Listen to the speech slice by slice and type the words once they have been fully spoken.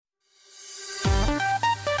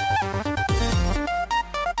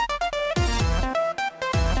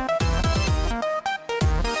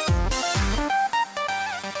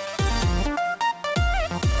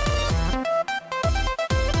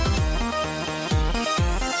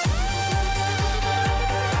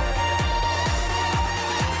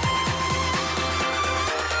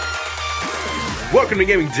Welcome to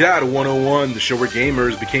Gaming Dad 101, the show where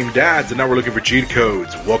gamers became dads and now we're looking for cheat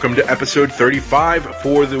codes. Welcome to episode 35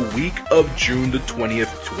 for the week of June the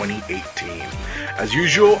 20th, 2018. As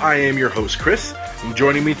usual, I am your host, Chris, and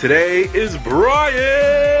joining me today is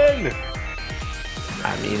Brian!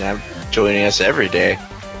 I'm joining us every day.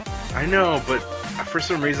 I know, but for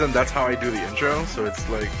some reason, that's how I do the intro, so it's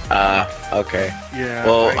like... okay. Yeah.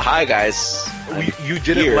 Well, hi, guys. You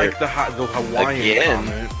didn't like the Hawaiian again.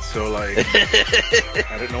 comment, so, like,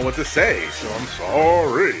 I didn't know what to say, so I'm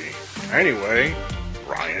sorry. Anyway,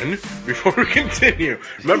 Ryan, before we continue,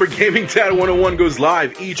 remember Gaming Dad 101 goes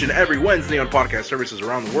live each and every Wednesday on podcast services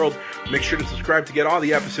around the world. Make sure to subscribe to get all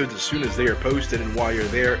the episodes as soon as they are posted, and while you're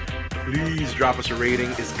there, please drop us a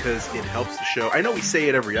rating, is because it helps the show. I know we say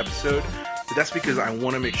it every episode, but that's because I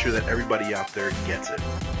want to make sure that everybody out there gets it.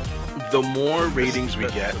 The more ratings we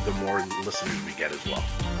get, the more listeners we get as well.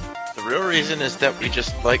 The real reason is that we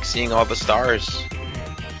just like seeing all the stars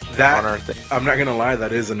That, on our thing. I'm not going to lie,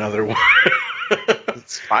 that is another one.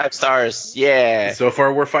 It's 5 stars, yeah. So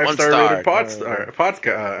far, we're 5-star rated podcast,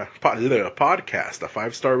 a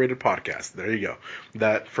 5-star rated podcast. There you go.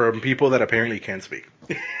 That from people that apparently can't speak.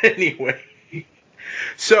 Anyway,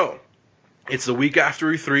 so it's the week after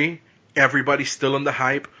E3. Everybody's still in the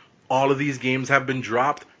hype. All of these games have been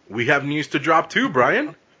dropped. We have news to drop too,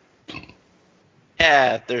 Brian.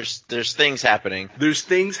 Yeah, there's things happening. There's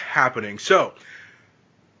things happening. So,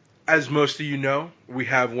 as most of you know, we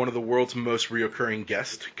have one of the world's most reoccurring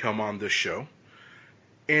guests come on this show.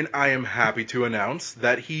 And I am happy to announce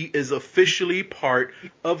that he is officially part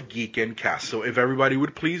of Geek and Cast. So if everybody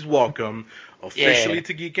would please welcome, officially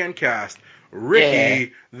to Geek and Cast,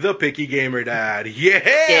 Ricky, the Picky Gamer Dad.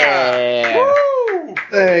 Yeah! Woo!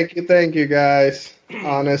 Thank you, guys.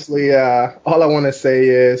 Honestly, all I want to say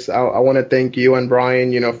is I want to thank you and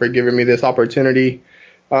Brian, for giving me this opportunity.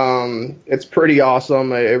 It's pretty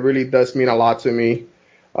awesome. It really does mean a lot to me.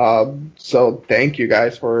 So thank you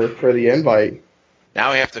guys for the invite.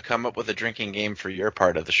 Now we have to come up with a drinking game for your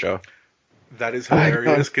part of the show. That is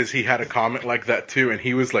hilarious because he had a comment like that too, and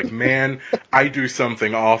he was like, "Man, I do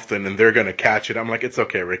something often, and they're gonna catch it." I'm like, "It's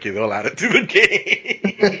okay, Ricky. They'll add it to the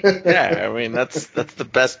game." Yeah, I mean that's the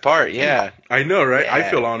best part. Yeah, I know, right? Yeah. I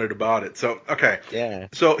feel honored about it. So, okay, yeah.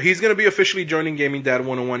 So he's gonna be officially joining Gaming Dad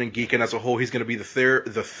 101 and Geekin' as a whole. He's gonna be the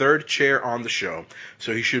third chair on the show,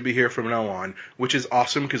 so he should be here from now on, which is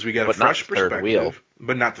awesome because we get a fresh perspective. Wheel.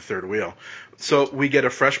 But not the third wheel. So we get a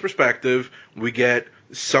fresh perspective. We get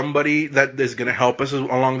somebody that is going to help us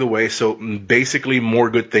along the way. So basically more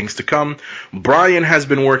good things to come. Brian has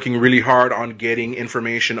been working really hard on getting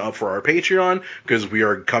information up for our Patreon because we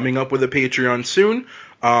are coming up with a Patreon soon.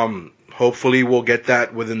 Hopefully we'll get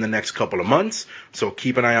that within the next couple of months. So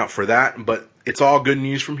keep an eye out for that. But it's all good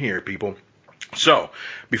news from here, people. So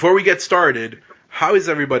before we get started, how is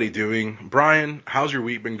everybody doing? Brian, how's your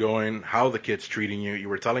week been going? How are the kids treating you? You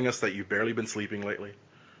were telling us that you've barely been sleeping lately.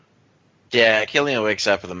 Yeah, Killian wakes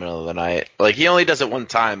up in the middle of the night. Like, he only does it one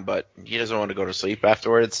time, but he doesn't want to go to sleep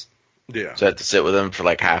afterwards. Yeah. So I have to sit with him for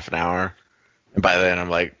like half an hour. And by then I'm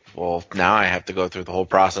like, well, now I have to go through the whole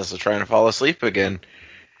process of trying to fall asleep again.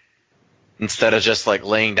 Instead of just like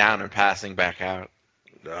laying down and passing back out.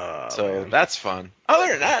 So that's fun.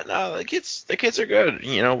 Other than that, no, the kids are good.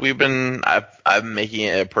 I'm making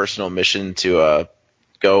it a personal mission to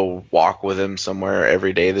go walk with him somewhere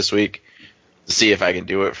every day this week to see if I can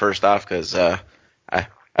do it first off, because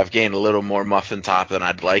I've gained a little more muffin top than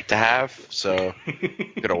I'd like to have, so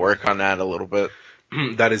I'm gonna work on that a little bit.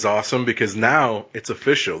 That is awesome because now it's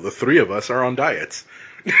official. The three of us are on diets.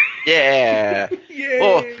 Yeah. Yay.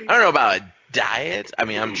 Well, I don't know about a diet. I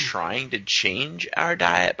mean, I'm trying to change our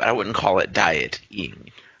diet, but I wouldn't call it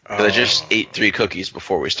dieting. Because I just ate 3 cookies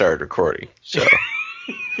before we started recording. So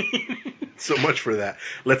So much for that.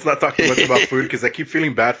 Let's not talk too much about food because I keep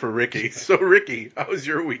feeling bad for Ricky. So Ricky, how's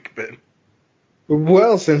your week been?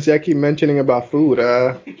 Well, since I keep mentioning about food,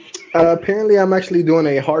 apparently I'm actually doing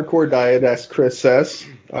a hardcore diet, as Chris says.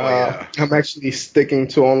 I'm actually sticking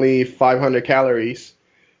to only 500 calories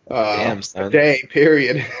Damn, a day,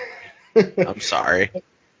 period. I'm sorry.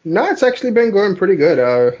 No, it's actually been going pretty good.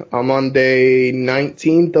 I'm on day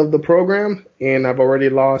 19th of the program, and I've already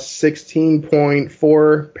lost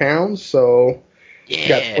 16.4 pounds, so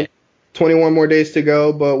got 21 more days to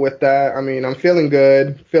go. But with that, I mean, I'm feeling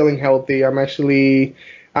good, feeling healthy. I'm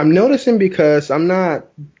noticing because I'm not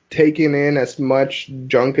taking in as much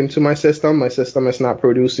junk into my system. My system is not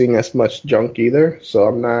producing as much junk either, so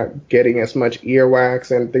I'm not getting as much earwax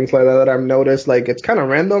and things like that I've noticed. Like, it's kind of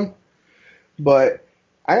random, but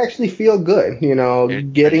I actually feel good,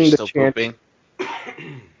 getting the chance. Pooping?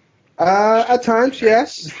 At times,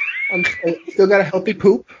 yes. I still got a healthy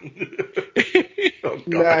poop. Oh,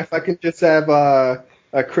 Nah, God. if I can just have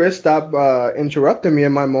Chris stop interrupting me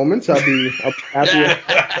in my moments, I'll be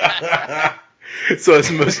happy. So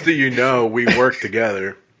as most of you know, we work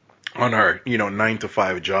together on our 9 to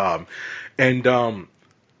 5 job, and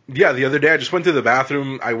yeah, the other day I just went to the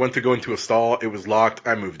bathroom. I went to go into a stall. It was locked.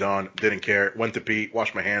 I moved on. Didn't care. Went to pee.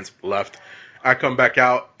 Washed my hands. Left. I come back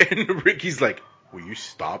out, and Ricky's like, "Will you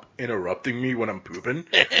stop interrupting me when I'm pooping?"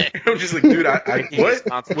 And I'm just like, "Dude, I what?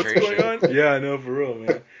 What's going on?" Yeah, I know, for real,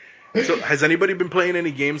 man. So, has anybody been playing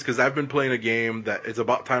any games? Because I've been playing a game that it's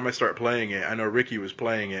about time I start playing it. I know Ricky was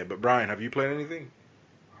playing it, but Brian, have you played anything?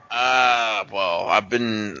 Well, I've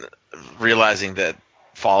been realizing that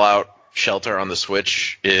Fallout Shelter on the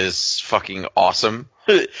Switch is fucking awesome.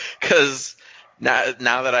 Because now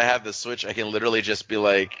that I have the Switch, I can literally just be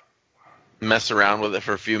like, mess around with it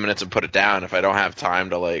for a few minutes and put it down if I don't have time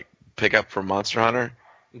to like pick up from Monster Hunter.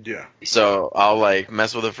 Yeah. So I'll like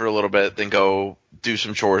mess with it for a little bit, then go do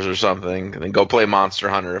some chores or something, and then go play Monster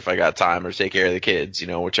Hunter if I got time, or take care of the kids,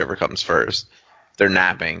 whichever comes first. If they're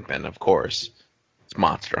napping, then of course it's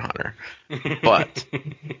Monster Hunter. But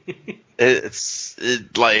it's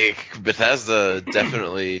like Bethesda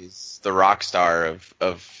definitely is the rock star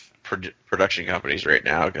of production companies right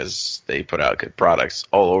now, because they put out good products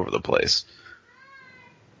all over the place.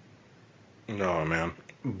 No, man.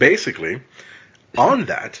 Basically, on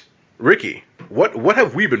that, Ricky, what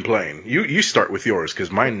have we been playing? You start with yours,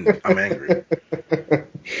 because mine, I'm angry.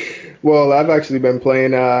 Well, I've actually been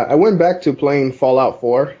playing. I went back to playing Fallout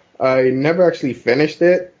 4. I never actually finished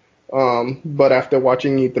it, but after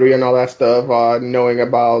watching E3 and all that stuff, knowing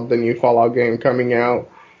about the new Fallout game coming out,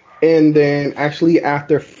 and then actually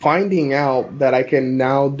after finding out that I can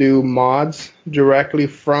now do mods directly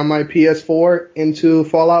from my PS4 into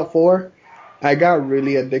Fallout 4, I got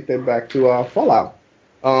really addicted back to Fallout.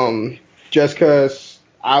 Just because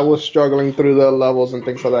I was struggling through the levels and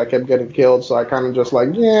things like that, I kept getting killed, so I kind of just like,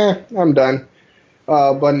 yeah, I'm done.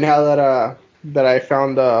 But now that I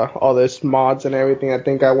found all this mods and everything, I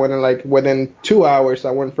think I went in like within 2 hours.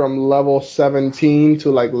 I went from level 17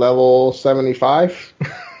 to like level 75.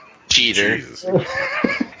 Cheater. Jesus.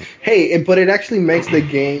 Hey, but it actually makes the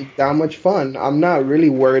game that much fun. I'm not really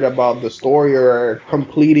worried about the story or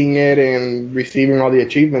completing it and receiving all the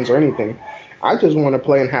achievements or anything. I just want to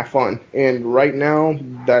play and have fun. And right now,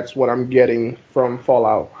 that's what I'm getting from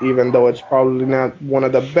Fallout. Even though it's probably not one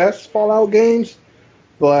of the best Fallout games,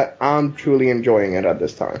 but I'm truly enjoying it at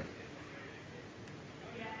this time.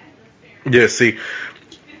 Yeah, see,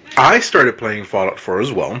 I started playing Fallout 4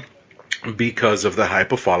 as well because of the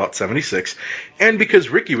hype of Fallout 76, and because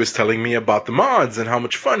Ricky was telling me about the mods and how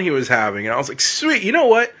much fun he was having, and I was like, sweet, you know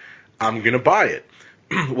what? I'm going to buy it.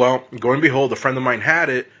 Well, go and behold, a friend of mine had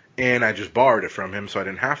it, and I just borrowed it from him, so I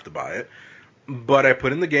didn't have to buy it. But I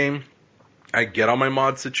put in the game, I get all my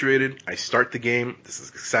mods situated, I start the game, this is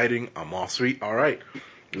exciting, I'm all sweet, alright,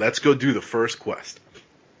 let's go do the first quest.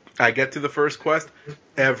 I get to the first quest,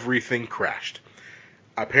 everything crashed.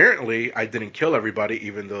 Apparently, I didn't kill everybody,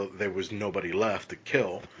 even though there was nobody left to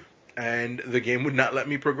kill, and the game would not let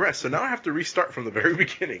me progress. So now I have to restart from the very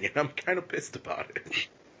beginning, and I'm kind of pissed about it.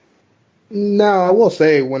 No, I will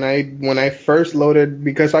say when I first loaded,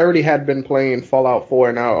 because I already had been playing Fallout 4,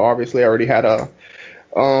 and now obviously I already had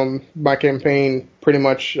my campaign pretty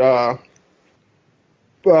much well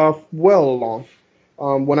along.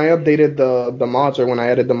 When I updated the mods, or when I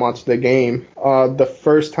added the mods to the game, the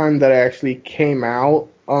first time that I actually came out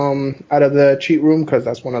of the cheat room, because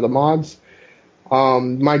that's one of the mods,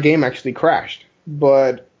 my game actually crashed.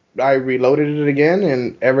 But I reloaded it again,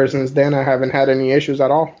 and ever since then I haven't had any issues at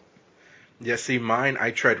all. Yeah, see, mine, I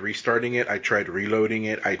tried restarting it, I tried reloading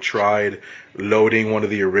it, I tried loading one of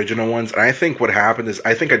the original ones, and I think what happened is,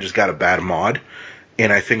 I think I just got a bad mod,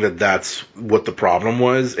 and I think that that's what the problem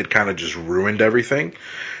was. It kind of just ruined everything.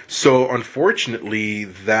 So, unfortunately,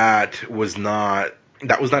 that was not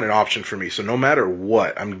an option for me. So, no matter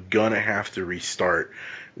what, I'm gonna have to restart,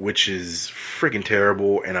 which is freaking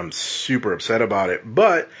terrible, and I'm super upset about it.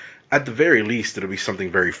 But at the very least, it'll be something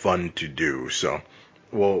very fun to do. So,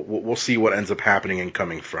 we'll see what ends up happening and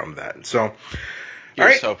coming from that. So,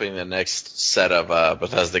 Here's hoping the next set of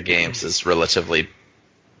Bethesda games is relatively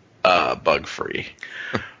bug free.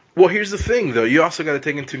 well, here's the thing, though. You also got to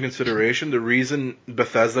take into consideration the reason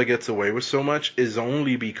Bethesda gets away with so much is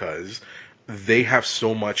only because they have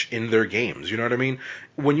so much in their games. You know what I mean?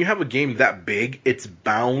 When you have a game that big, it's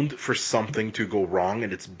bound for something to go wrong,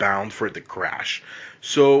 and it's bound for it to crash.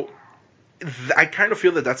 So I kind of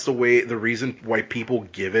feel that that's the reason why people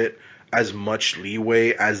give it as much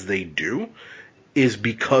leeway as they do is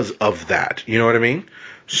because of that. You know what I mean?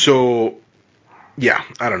 So, yeah,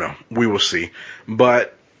 I don't know. We will see.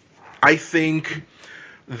 But I think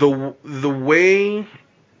the way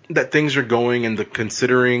that things are going and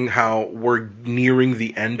considering how we're nearing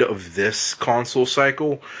the end of this console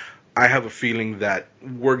cycle, I have a feeling that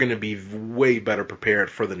we're going to be way better prepared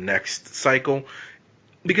for the next cycle.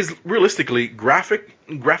 Because realistically, graphic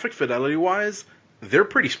fidelity wise, they're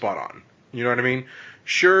pretty spot on. You know what I mean?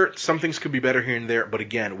 Sure, some things could be better here and there, but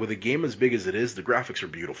again, with a game as big as it is, the graphics are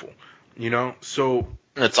beautiful. You know, so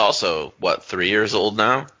It's also, what, 3 years old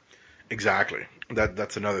now? exactly.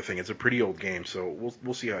 That's another thing. It's a pretty old game, so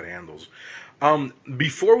we'll see how it handles.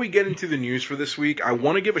 Before we get into the news for this week, I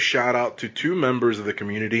want to give a shout out to two members of the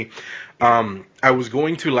community. I was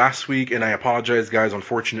going to last week, and I apologize, guys.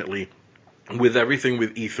 Unfortunately, with everything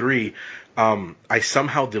with E3, I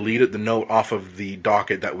somehow deleted the note off of the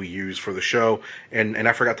docket that we use for the show, and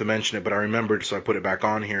I forgot to mention it, but I remembered, so I put it back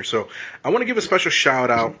on here. So I want to give a special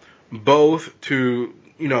shout out both to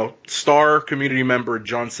star community member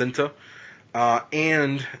John Cinta,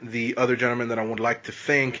 and the other gentleman that I would like to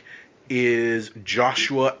thank is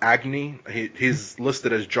Joshua Agnew. He's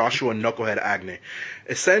listed as Joshua Knucklehead Agnew.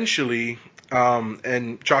 Essentially,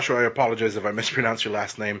 and Joshua, I apologize if I mispronounced your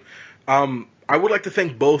last name. I would like to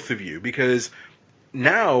thank both of you because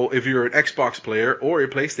now, if you're an Xbox player or a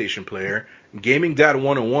PlayStation player, Gaming Dad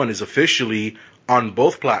 101 is officially on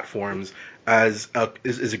both platforms as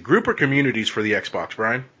is a group of communities for the Xbox,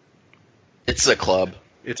 Brian. It's a club.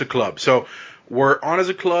 It's a club. So we're on as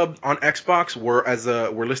a club on Xbox. We're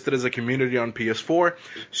listed as a community on PS4.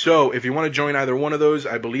 So if you want to join either one of those,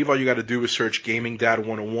 I believe all you got to do is search Gaming Dad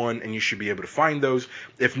 101, and you should be able to find those.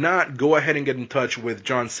 If not, go ahead and get in touch with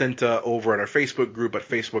John Cinta over at our Facebook group at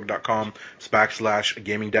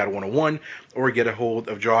facebook.com/Gaming Dad 101, or get a hold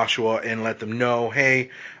of Joshua and let them know,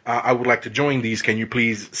 hey, I would like to join these. Can you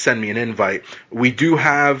please send me an invite? We do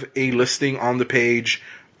have a listing on the page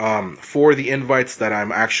for the invites that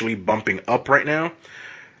I'm actually bumping up right now.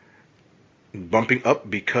 Bumping up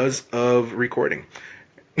because of recording.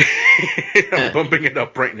 I'm bumping it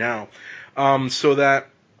up right now. So that,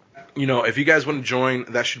 if you guys want to join,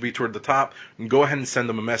 that should be toward the top. Go ahead and send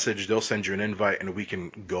them a message. They'll send you an invite, and we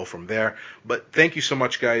can go from there. But thank you so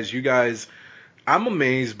much, guys. You guys, I'm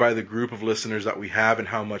amazed by the group of listeners that we have and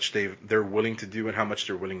how much they're willing to do and how much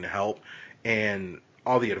they're willing to help. And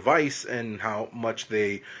all the advice and how much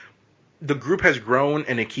the group has grown,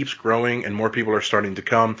 and it keeps growing, and more people are starting to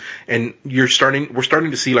come, and we're starting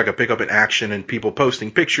to see like a pickup in action and people posting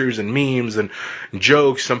pictures and memes and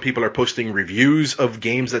jokes. Some people are posting reviews of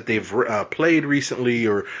games that they've played recently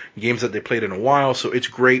or games that they played in a while. So it's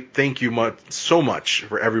great. Thank you so much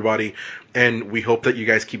for everybody, and we hope that you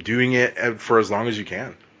guys keep doing it for as long as you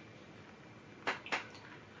can.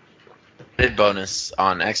 Bonus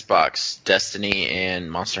on Xbox, Destiny and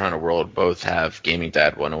Monster Hunter World both have Gaming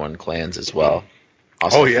Dad 101 clans as well.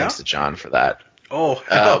 Also, thanks to John for that. Oh,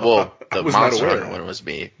 well, the Monster Hunter one was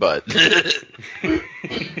me, but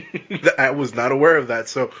I was not aware of that.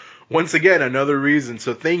 So once again, another reason.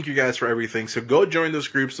 So thank you guys for everything. So go join those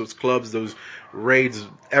groups, those clubs, those raids,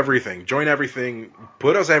 everything. Join everything.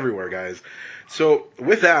 Put us everywhere, guys. So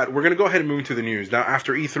with that, we're going to go ahead and move into the news. Now,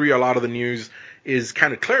 after E3, a lot of the news is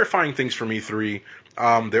kind of clarifying things from E3.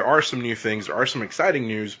 There are some new things. There are some exciting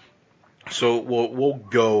news. So we'll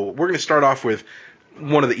go. We're going to start off with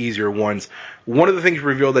one of the easier ones. One of the things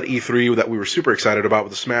revealed at E3 that we were super excited about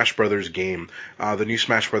was the Smash Brothers game. The new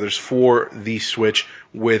Smash Brothers for the Switch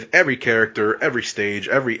with every character, every stage,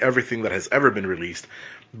 everything that has ever been released.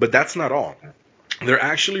 But that's not all. They're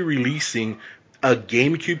actually releasing a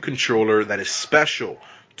GameCube controller that is special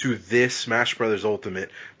to this Smash Brothers Ultimate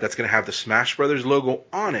that's going to have the Smash Brothers logo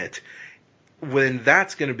on it. When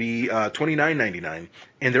that's going to be $29.99.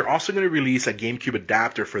 And they're also going to release a GameCube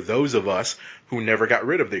adapter for those of us who never got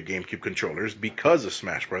rid of their GameCube controllers because of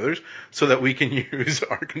Smash Brothers, so that we can use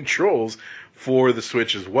our controls for the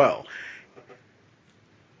Switch as well.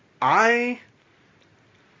 I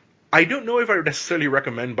don't know if I would necessarily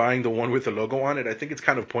recommend buying the one with the logo on it. I think it's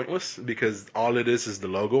kind of pointless because all it is the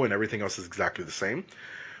logo and everything else is exactly the same.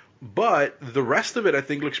 But the rest of it, I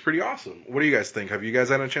think, looks pretty awesome. What do you guys think? Have you guys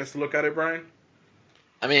had a chance to look at it, Brian?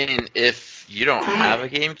 I mean, if you don't have a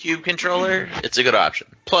GameCube controller, it's a good option.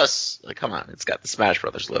 Plus, come on, it's got the Smash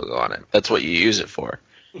Brothers logo on it. That's what you use it for.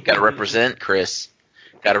 Got to represent, Chris.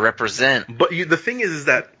 Got to represent. But the thing is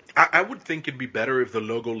that I would think it'd be better if the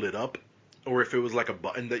logo lit up, or if it was like a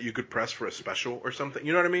button that you could press for a special or something.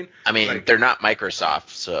 You know what I mean? I mean, they're not Microsoft,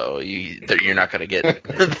 so you're not going to get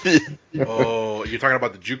it. Oh, you're talking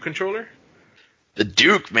about the Juke controller? The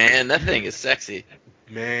Duke, man, that thing is sexy.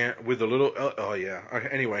 Man, with a little... oh, yeah. Okay,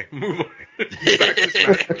 anyway, move on. Back to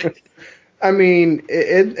Smash. I mean,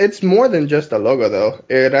 it's more than just a logo, though.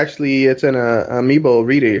 It's an amiibo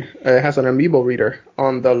reader. It has an amiibo reader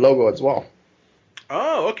on the logo as well.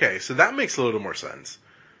 Oh, okay. So that makes a little more sense.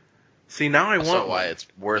 See, now I Also want why one. it's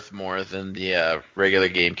worth more than the regular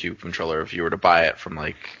GameCube controller if you were to buy it from,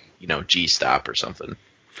 like, G-Stop or something.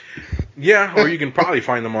 Yeah, or you can probably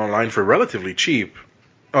find them online for relatively cheap.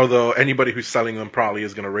 Although anybody who's selling them probably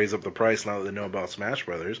is going to raise up the price now that they know about Smash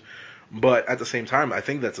Brothers. But at the same time, I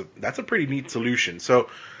think that's a pretty neat solution. So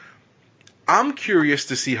I'm curious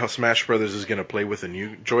to see how Smash Brothers is going to play with the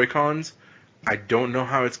new Joy-Cons. I don't know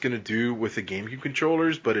how it's going to do with the GameCube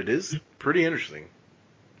controllers, but it is pretty interesting.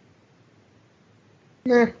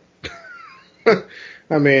 Nah.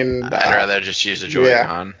 I mean, I'd rather just use a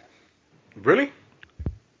Joy-Con. Really?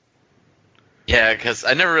 Yeah, because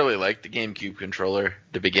I never really liked the GameCube controller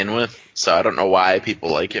to begin with, so I don't know why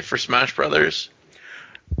people like it for Smash Brothers.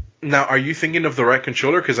 Now, are you thinking of the right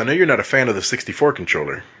controller? Because I know you're not a fan of the 64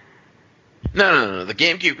 controller. No. The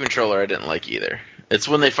GameCube controller I didn't like either. It's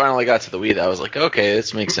when they finally got to the Wii that I was like, okay,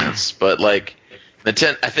 this makes sense. But, like, I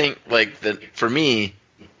think, like, for me,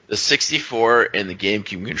 the 64 and the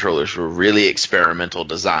GameCube controllers were really experimental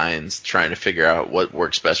designs trying to figure out what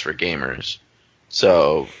works best for gamers.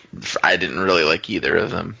 So I didn't really like either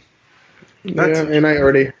of them. yeah,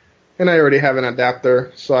 and I already have an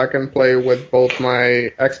adapter, so I can play with both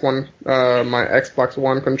my my Xbox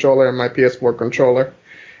One controller and my PS4 controller.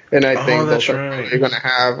 And I think those are really going to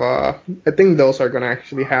have. I think those are going to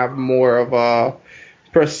actually have more of a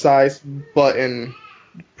precise button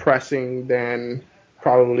pressing than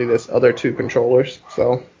probably this other two controllers.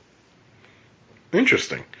 So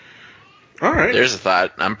Interesting. All right. There's a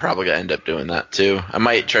thought. I'm probably going to end up doing that too. I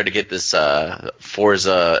might try to get this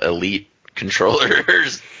Forza Elite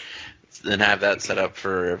controllers and have that set up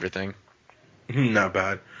for everything. Not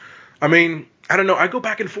bad. I mean, I don't know. I go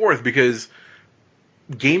back and forth because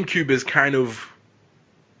GameCube is kind of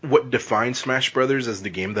what defines Smash Brothers as the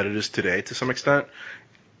game that it is today to some extent.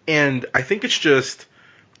 And I think it's just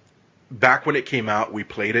back when it came out, we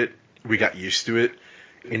played it, we got used to it,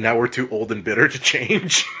 and now we're too old and bitter to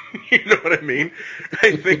change. You know what I mean?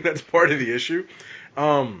 I think that's part of the issue.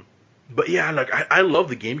 But yeah, like I love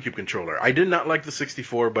the GameCube controller. I did not like the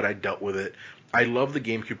 64, but I dealt with it. I love the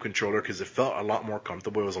GameCube controller because it felt a lot more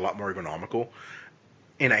comfortable. It was a lot more ergonomical.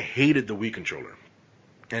 And I hated the Wii controller.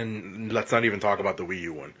 And let's not even talk about the Wii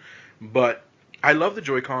U one. But I love the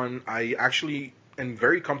Joy-Con. I actually am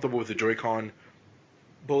very comfortable with the Joy-Con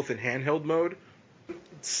both in handheld mode,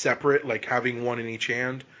 separate, like having one in each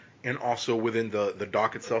hand, and also within the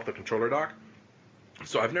dock itself, the controller dock.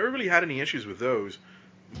 So I've never really had any issues with those.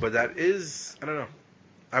 But that is, I don't know.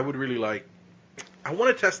 I would really like, I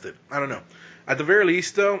want to test it. I don't know. At the very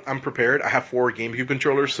least, though, I'm prepared. I have 4 GameCube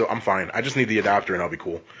controllers, so I'm fine. I just need the adapter and I'll be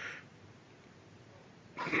cool.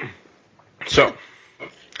 So,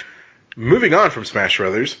 moving on from Smash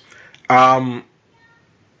Brothers, Brian,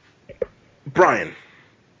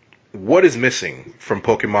 what is missing from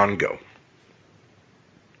Pokemon Go?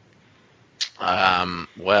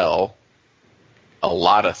 Well, a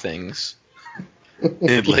lot of things.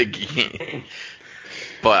 Like,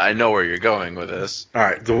 but I know where you're going with this. All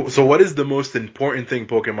right. So, what is the most important thing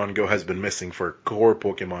Pokemon Go has been missing for core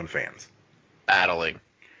Pokemon fans? Battling.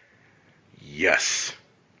 Yes.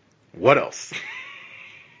 What else?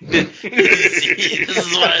 This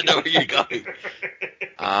is what I know where you're going.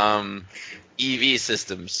 EV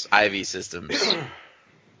systems, IV systems,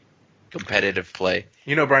 competitive play.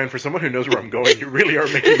 You know, Brian, for someone who knows where I'm going, you really are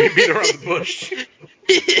making me beat around the bush.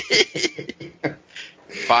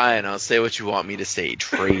 Fine, I'll say what you want me to say.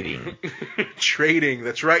 Trading. Trading,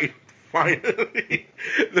 that's right. Finally.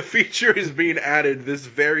 The feature is being added this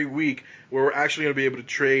very week where we're actually going to be able to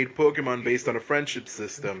trade Pokemon based on a friendship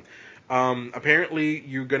system. Apparently,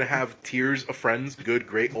 you're going to have tiers of friends, good,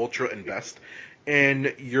 great, ultra, and best.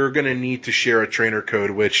 And you're going to need to share a trainer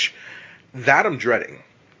code, which that I'm dreading.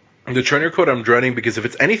 The trainer code I'm dreading because if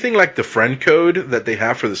it's anything like the friend code that they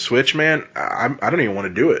have for the Switch, man, I don't even want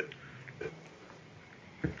to do it.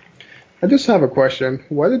 I just have a question.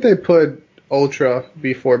 Why did they put Ultra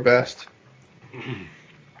before Best?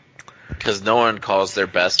 Because no one calls their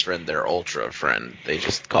best friend their ultra friend. They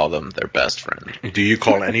just call them their best friend. Do you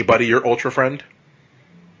call anybody your ultra friend?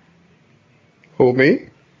 Who, me?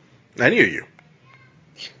 Any of you?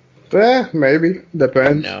 Maybe.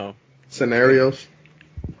 Depends. No. Scenarios.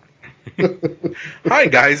 Hi,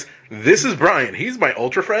 guys. This is Brian. He's my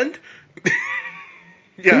ultra friend.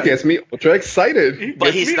 He gets me ultra excited.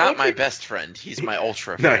 But he's not my best friend. He's my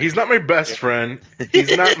ultra friend. No, he's not my best friend.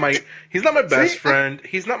 He's not my best See, friend.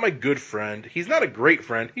 He's not my good friend. He's not a great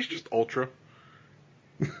friend. He's just ultra.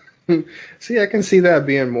 See, I can see that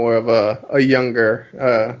being more of a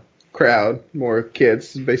younger crowd, more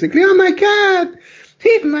kids, basically. Oh my god,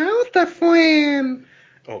 he's my ultra friend.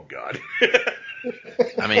 Oh god.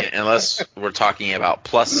 I mean, unless we're talking about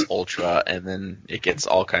plus ultra, and then it gets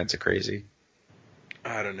all kinds of crazy.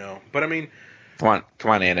 I don't know, but I mean, Come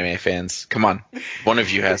on, anime fans, come on. One of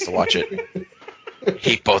you has to watch it.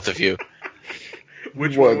 Hate both of you.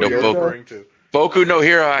 which What, one were you Boku? referring to? Boku no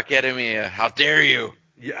Hero Academia. How dare you,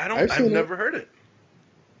 Yeah, I've I've seen never heard it.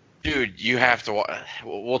 dude? You have to.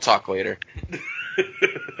 We'll talk later.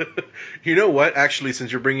 You know what? Actually,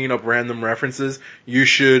 since you're bringing up random references, you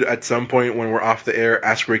should at some point when we're off the air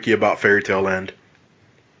ask Ricky about Fairy Tail Land.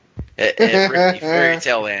 Ricky, Fairy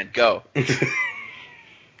Tail Land, go.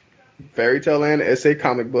 Fairy Tail Land is a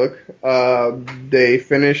comic book. They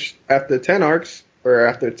finished after 10 arcs, or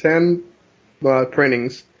after 10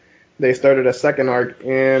 printings, they started a second arc,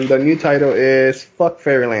 and the new title is Fuck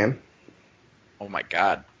Fairyland. Oh my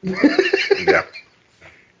god. Yeah.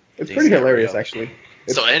 It's These pretty are hilarious, real. actually.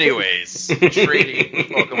 So, anyways, trading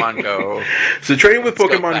Pokemon Go. So trading with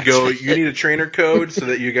Let's go Pokemon back Go, to you need a trainer code so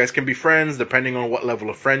that you guys can be friends depending on what level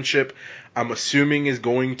of friendship I'm assuming is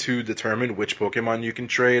going to determine which Pokemon you can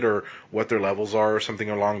trade or what their levels are or something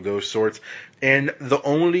along those sorts. And the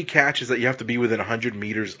only catch is that you have to be within 100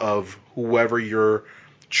 meters of whoever you're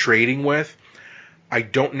trading with. I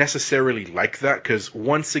don't necessarily like that because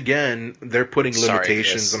once again, they're putting Sorry,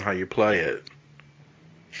 limitations Chris. on how you play it.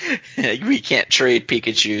 We can't trade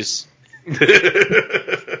Pikachus.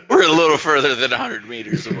 We're a little further than 100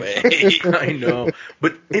 meters away. I know.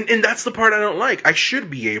 But and that's the part I don't like. I should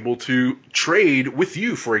be able to trade with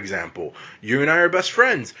you, for example. You and I are best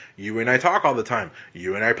friends. You and I talk all the time.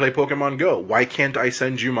 You and I play Pokemon Go. Why can't I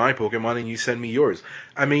send you my Pokemon and you send me yours?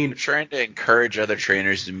 I mean, Trying to encourage other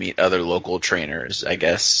trainers to meet other local trainers, I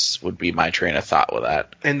guess, would be my train of thought with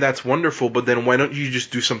that. and that's wonderful, but then why don't you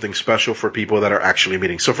just do something special for people that are actually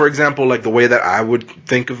meeting? So, for example, like the way that I would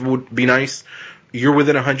think of would be nice, you're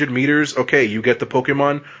within 100 meters, okay, you get the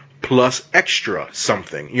Pokemon plus extra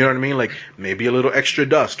something. You know what I mean? Like maybe a little extra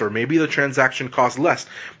dust, or maybe the transaction costs less,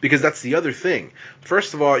 because that's the other thing.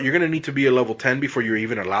 First of all, you're going to need to be a level 10 before you're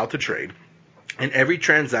even allowed to trade. And every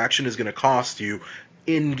transaction is going to cost you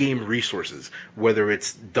in-game resources, whether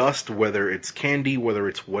it's dust, whether it's candy, whether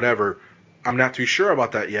it's whatever. I'm not too sure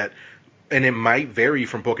about that yet, and it might vary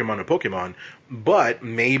from Pokemon to Pokemon, but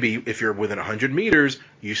maybe if you're within 100 meters,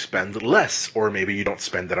 you spend less, or maybe you don't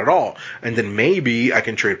spend it at all. And then maybe I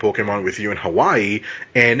can trade Pokemon with you in Hawaii,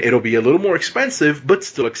 and it'll be a little more expensive, but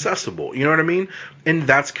still accessible. You know what I mean? And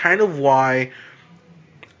that's kind of why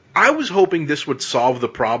I was hoping this would solve the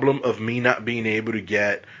problem of me not being able to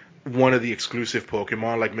get one of the exclusive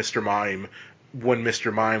Pokemon, like Mr. Mime, when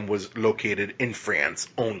Mr. Mime was located in France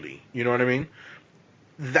only. You know what I mean?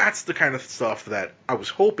 That's the kind of stuff that I was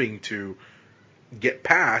hoping to get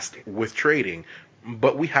past with trading,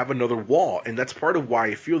 but we have another wall, and that's part of why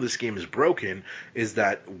I feel this game is broken, is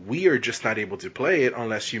that we are just not able to play it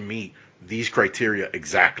unless you meet these criteria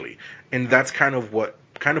exactly. And that's kind of what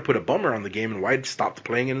kind of put a bummer on the game and why I stopped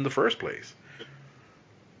playing it in the first place.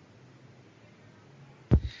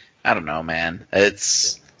 I don't know, man.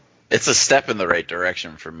 It's a step in the right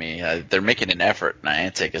direction for me. They're making an effort.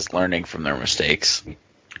 Niantic is learning from their mistakes.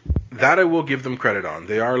 That I will give them credit on.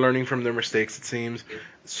 They are learning from their mistakes, it seems.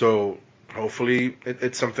 So hopefully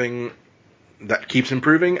it's something that keeps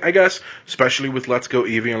improving, I guess, especially with Let's Go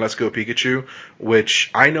Eevee and Let's Go Pikachu,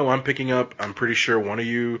 which I know I'm picking up. I'm pretty sure one of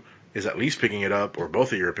you is at least picking it up, or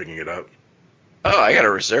both of you are picking it up. Oh, I gotta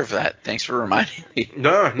reserve that. Thanks for reminding me.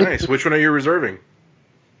 No, nice. Which one are you reserving?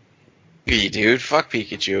 Eee, dude, fuck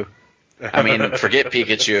Pikachu. I mean, forget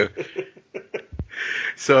Pikachu.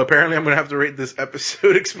 So apparently I'm going to have to rate this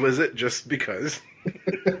episode explicit just because.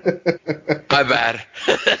 My bad.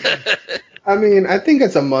 I mean, I think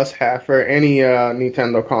it's a must-have for any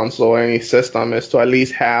Nintendo console, any system, is to at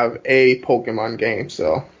least have a Pokemon game.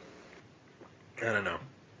 So I don't know.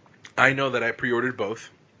 I know that I pre-ordered both,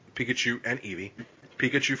 Pikachu and Eevee.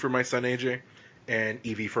 Pikachu for my son AJ, and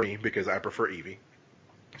Eevee for me because I prefer Eevee.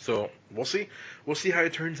 So we'll see. We'll see how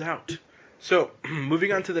it turns out. So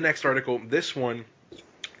moving on to the next article. This one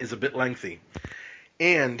is a bit lengthy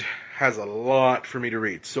and has a lot for me to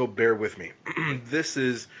read. So bear with me. This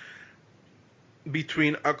is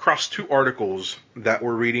across two articles that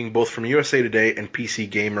we're reading, both from USA Today and PC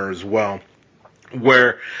Gamer as well.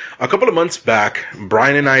 where a couple of months back,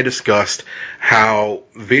 Brian and I discussed how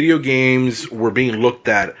video games were being looked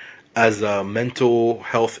at as a mental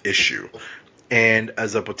health issue and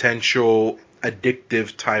as a potential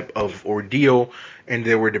addictive type of ordeal, and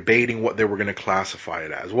they were debating what they were going to classify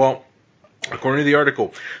it as. Well, according to the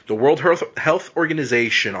article, the World Health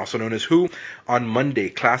Organization, also known as WHO, on Monday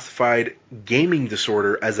classified gaming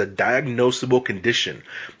disorder as a diagnosable condition,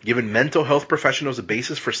 giving mental health professionals a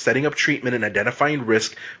basis for setting up treatment and identifying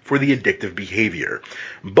risk for the addictive behavior.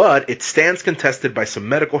 But it stands contested by some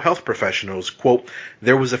medical health professionals. Quote,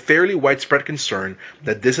 there was a fairly widespread concern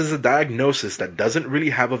that this is a diagnosis that doesn't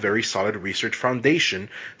really have a very solid research foundation,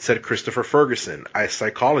 said Christopher Ferguson, a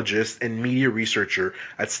psychologist and media researcher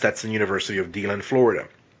at Stetson University of Deland, Florida.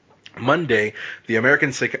 Monday, the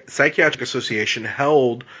American Psychiatric Association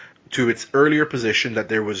held to its earlier position that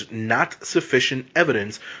there was not sufficient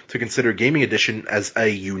evidence to consider gaming addiction as a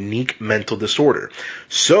unique mental disorder.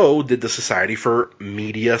 So did the Society for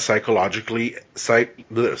Media Psychology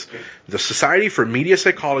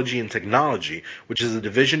and Technology, which is a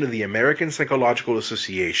division of the American Psychological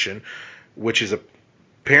Association, which is a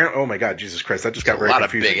parent. Oh my God, Jesus Christ! That just got very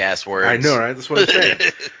confusing. A lot of big ass words. I know, right? That's what I'm saying.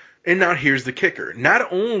 And now here's the kicker.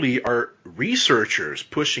 Not only are researchers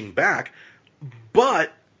pushing back,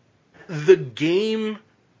 but the game,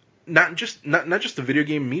 not just the video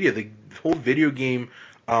game media, the whole video game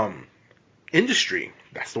industry,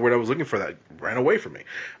 that's the word I was looking for that ran away from me,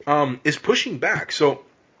 is pushing back. So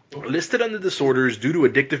listed under disorders due to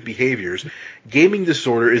addictive behaviors, gaming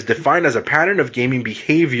disorder is defined as a pattern of gaming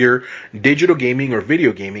behavior, digital gaming or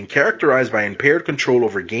video gaming, characterized by impaired control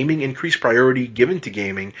over gaming, increased priority given to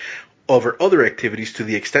gaming over other activities to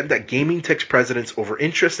the extent that gaming takes precedence over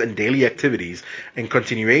interests and daily activities, and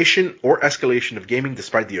continuation or escalation of gaming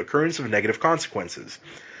despite the occurrence of negative consequences.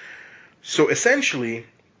 So essentially,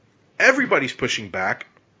 everybody's pushing back.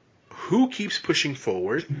 Who keeps pushing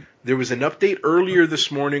forward? There was an update earlier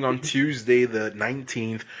this morning on Tuesday, the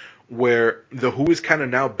 19th, where the WHO is kind of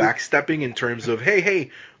now backstepping in terms of, hey,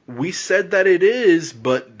 we said that it is,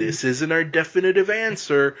 but this isn't our definitive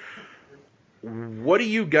answer. What do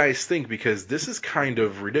you guys think? Because this is kind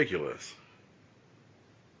of ridiculous.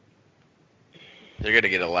 They're going to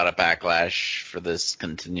get a lot of backlash for this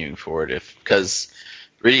continuing forward, because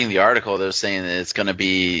reading the article, they're saying that it's going to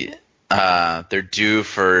be they're due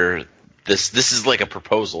for this. This is like a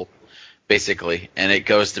proposal, basically, and it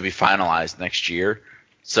goes to be finalized next year.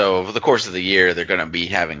 So over the course of the year, they're going to be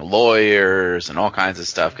having lawyers and all kinds of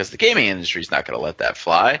stuff, because the gaming industry is not going to let that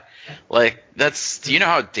fly. Like, do you know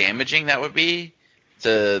how damaging that would be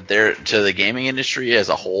to the gaming industry as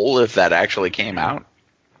a whole if that actually came out?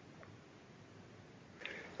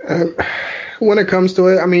 When it comes to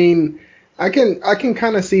it, I mean, I can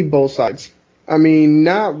kind of see both sides. I mean,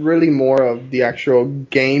 not really more of the actual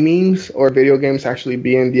gamings or video games actually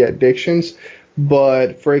being the addictions,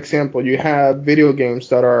 but for example, you have video games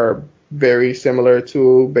that are very similar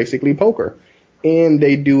to basically poker, and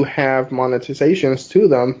they do have monetizations to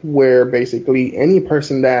them where basically any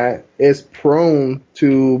person that is prone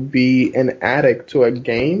to be an addict to a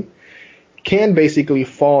game can basically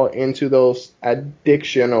fall into those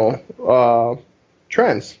addictional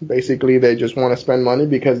trends. Basically, they just want to spend money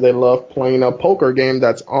because they love playing a poker game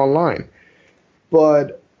that's online.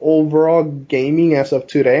 But overall gaming as of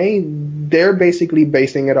today, they're basically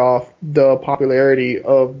basing it off the popularity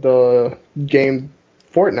of the game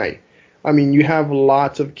Fortnite. I mean, you have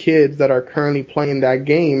lots of kids that are currently playing that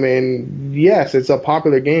game, and yes, it's a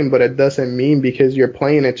popular game, but it doesn't mean because you're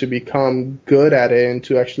playing it to become good at it and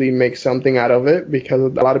to actually make something out of it, because a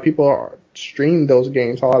lot of people stream those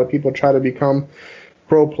games. A lot of people try to become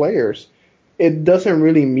pro players. It doesn't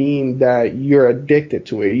really mean that you're addicted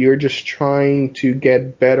to it. You're just trying to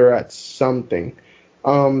get better at something.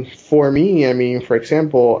 For me, I mean, for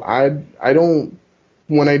example, I don't,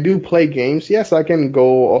 when I do play games, yes, I can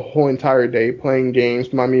go a whole entire day playing games.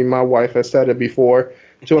 I mean, my wife has said it before.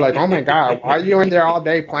 She was like, oh my God, why are you in there all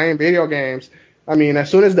day playing video games? I mean,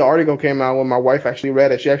 as soon as the article came out, when my wife actually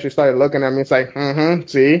read it, she actually started looking at me. It's like,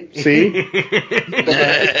 see?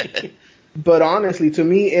 But honestly, to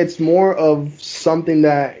me, it's more of something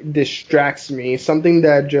that distracts me, something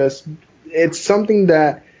that it's something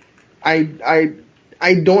that I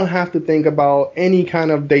don't have to think about any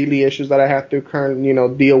kind of daily issues that I have to currently,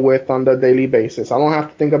 deal with on the daily basis. I don't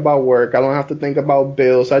have to think about work. I don't have to think about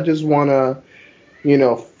bills. I just want to,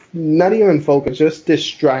 not even focus, just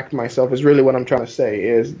distract myself is really what I'm trying to say.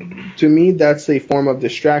 Is, to me, that's a form of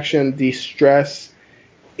distraction, de-stress,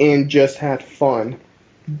 and just have fun.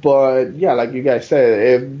 But yeah, like you guys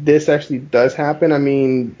said, if this actually does happen, I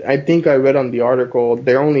mean, I think I read on the article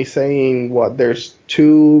they're only saying what there's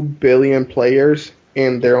 2 billion players,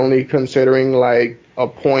 and they're only considering like a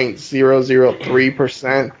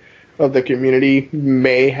 0.003% of the community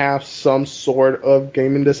may have some sort of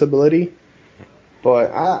gaming disability.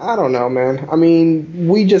 But I don't know, man. I mean,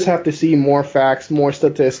 we just have to see more facts, more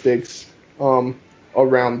statistics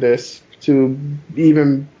around this to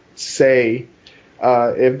even say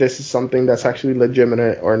if this is something that's actually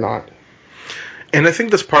legitimate or not. And I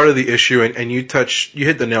think that's part of the issue, and you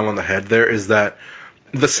hit the nail on the head there, is that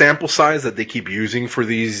the sample size that they keep using for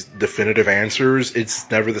these definitive answers,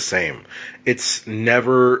 it's never the same. It's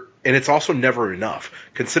never, and it's also never enough.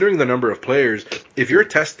 Considering the number of players, if you're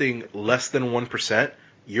testing less than 1%,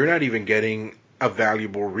 you're not even getting a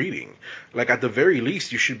valuable reading. Like, at the very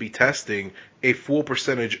least, you should be testing a full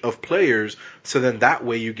percentage of players, so then that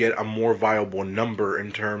way you get a more viable number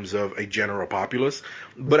in terms of a general populace.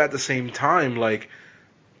 But at the same time, like,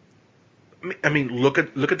 I mean, look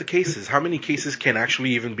at the cases. How many cases can actually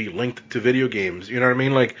even be linked to video games? You know what I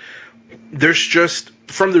mean? Like, there's just,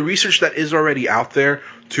 from the research that is already out there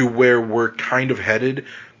to where we're kind of headed,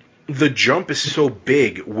 the jump is so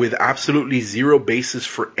big with absolutely zero basis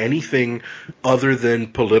for anything other than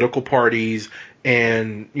political parties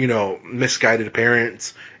and, misguided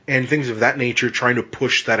parents and things of that nature trying to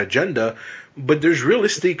push that agenda. But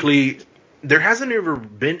there hasn't ever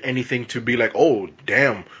been anything to be like, oh,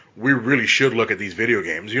 damn, we really should look at these video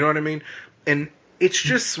games. You know what I mean? And it's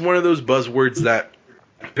just one of those buzzwords that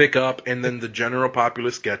pick up, and then the general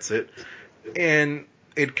populace gets it, and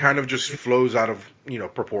it kind of just flows out of,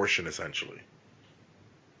 proportion, essentially.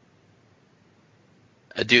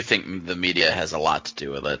 I do think the media has a lot to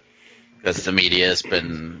do with it, because the media has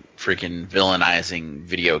been freaking villainizing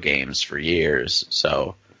video games for years.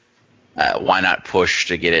 So why not push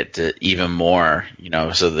to get it to even more,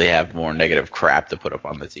 so they have more negative crap to put up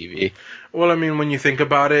on the TV? Well, I mean, when you think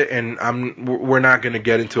about it, and we're not going to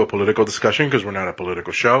get into a political discussion because we're not a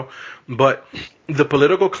political show, but the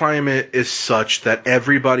political climate is such that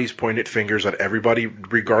everybody's pointed fingers at everybody,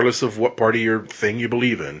 regardless of what party or thing you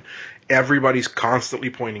believe in. Everybody's constantly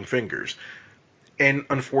pointing fingers. And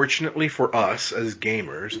unfortunately for us as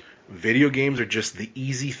gamers, video games are just the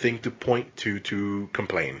easy thing to point to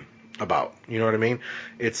complain about. You know what I mean?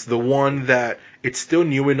 It's the one that it's still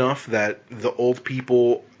new enough that the old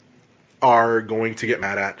people are going to get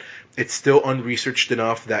mad at. It's still unresearched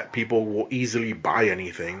enough that people will easily buy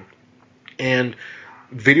anything. And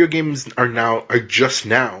video games are just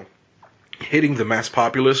now hitting the mass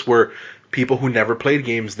populace, where people who never played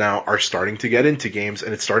games now are starting to get into games,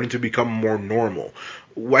 and it's starting to become more normal.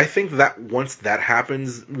 I think that once that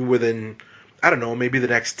happens within, I don't know, maybe the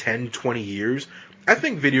next 10, 20 years, I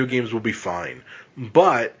think video games will be fine.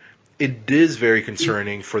 But it is very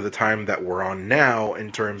concerning for the time that we're on now,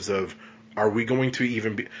 in terms of, are we going to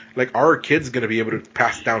even be, like, are our kids going to be able to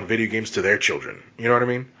pass down video games to their children? You know what I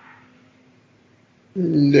mean?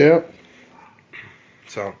 Yep.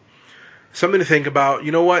 So, something to think about.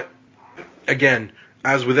 You know what? Again,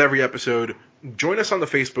 as with every episode, join us on the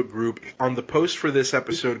Facebook group. On the post for this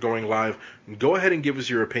episode going live, go ahead and give us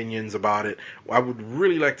your opinions about it. I would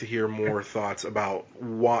really like to hear more thoughts about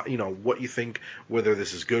what you think, whether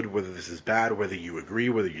this is good, whether this is bad, whether you agree,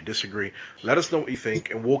 whether you disagree. Let us know what you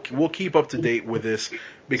think, and we'll keep up to date with this,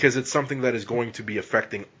 because it's something that is going to be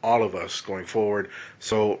affecting all of us going forward.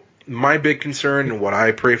 So my big concern, and what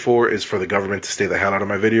I pray for, is for the government to stay the hell out of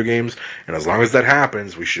my video games, and as long as that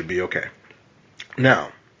happens, we should be okay.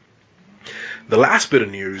 Now, the last bit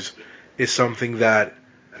of news is something that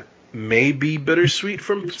may be bittersweet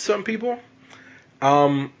from some people.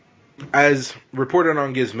 As reported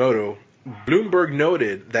on Gizmodo, Bloomberg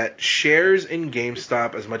noted that shares in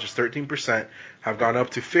GameStop, as much as 13%, have gone up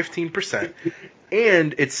to 15%,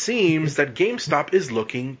 and it seems that GameStop is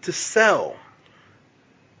looking to sell.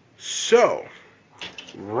 So,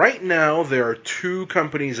 right now there are 2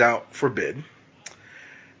 companies out for bid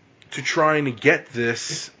to try and get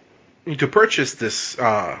this, to purchase this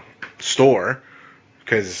store,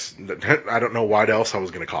 because I don't know what else I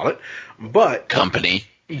was going to call it, but Company.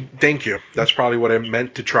 Thank you. That's probably what I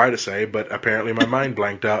meant to try to say, but apparently my mind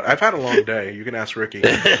blanked out. I've had a long day. You can ask Ricky.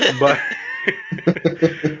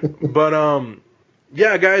 But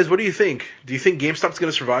yeah, guys, what do you think? Do you think GameStop's going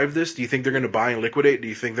to survive this? Do you think they're going to buy and liquidate? Do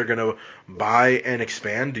you think they're going to buy and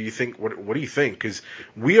expand? Do you think, what do you think? Because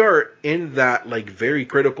we are in that, like, very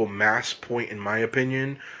critical mass point, in my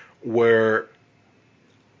opinion, where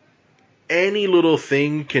any little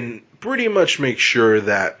thing can pretty much make sure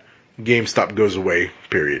that GameStop goes away,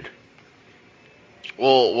 period.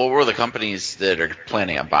 Well, what were the companies that are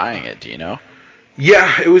planning on buying it? Do you know?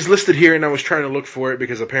 Yeah, it was listed here, and I was trying to look for it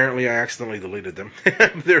because apparently I accidentally deleted them.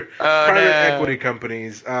 They're Oh private no! equity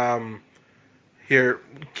companies. Here,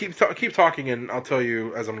 keep talking, and I'll tell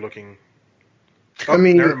you as I'm looking. I Oh,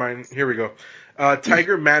 never mean, mind. Here we go.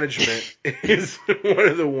 Tiger Management is one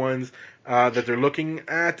of the ones that they're looking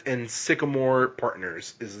at, and Sycamore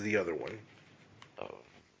Partners is the other one. Oh,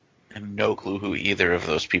 I have no clue who either of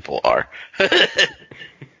those people are.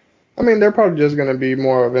 they're probably just gonna be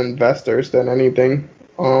more of investors than anything.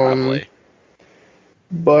 Probably.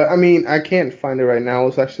 But I can't find it right now. I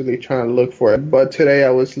was actually trying to look for it. But today I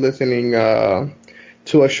was listening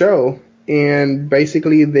to a show, and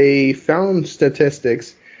basically they found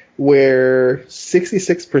statistics where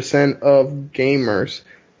 66% of gamers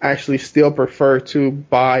actually still prefer to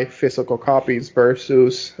buy physical copies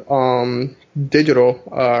versus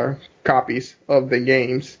digital copies of the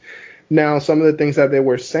games. Now, some of the things that they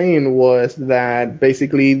were saying was that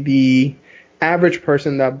basically the average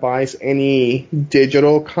person that buys any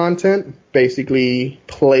digital content basically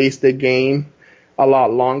plays the game a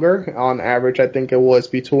lot longer. On average, I think it was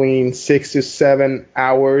between 6 to 7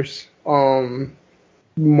 hours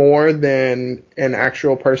more than an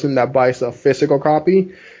actual person that buys a physical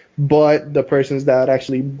copy. But the persons that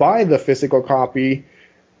actually buy the physical copy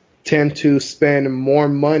tend to spend more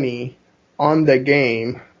money on the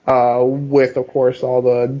game with, of course, all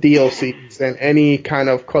the DLCs and any kind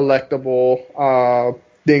of collectible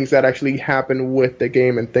things that actually happen with the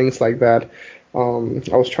game and things like that. I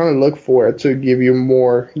was trying to look for it to give you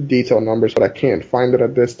more detailed numbers, but I can't find it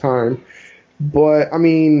at this time. But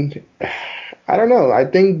I don't know. I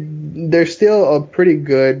think there's still a pretty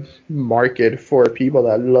good market for people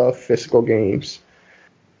that love physical games.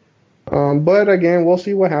 But again, we'll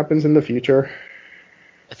see what happens in the future.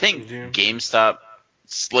 I think Yeah. GameStop,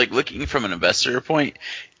 like looking from an investor point,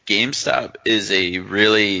 GameStop is a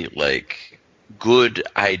really good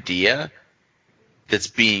idea that's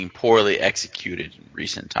being poorly executed in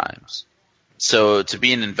recent times. So to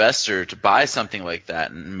be an investor, to buy something like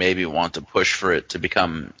that and maybe want to push for it to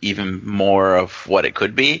become even more of what it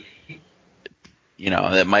could be,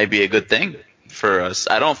 that might be a good thing for us.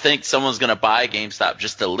 I don't think someone's going to buy GameStop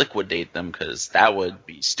just to liquidate them, because that would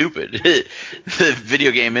be stupid. The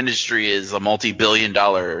video game industry is a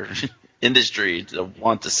multi-billion-dollar industry. To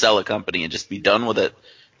want to sell a company and just be done with it,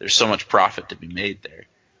 there's so much profit to be made there.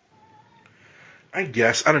 I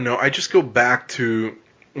guess. I don't know. I just go back to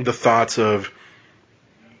the thoughts of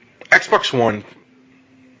Xbox One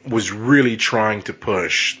was really trying to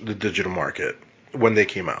push the digital market when they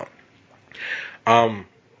came out.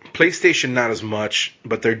 PlayStation not as much,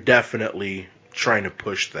 but they're definitely trying to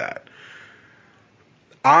push that.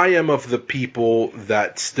 I am of the people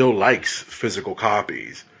that still likes physical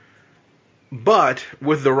copies. But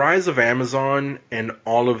with the rise of Amazon and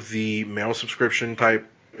all of the mail subscription type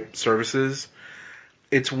services,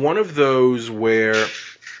 it's one of those where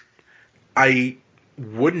I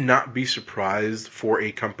would not be surprised for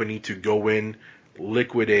a company to go in,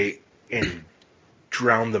 liquidate, and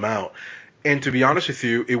drown them out. And to be honest with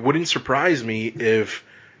you, it wouldn't surprise me if,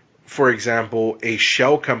 for example, a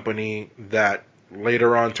shell company that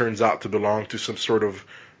later on turns out to belong to some sort of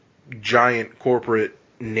giant corporate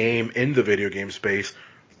name in the video game space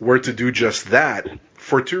were to do just that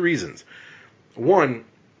for two reasons. One,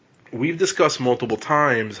 we've discussed multiple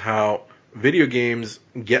times how video games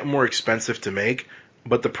get more expensive to make,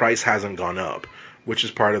 but the price hasn't gone up, which is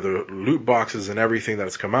part of the loot boxes and everything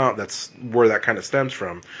that's come out. That's where that kind of stems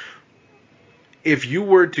from. If you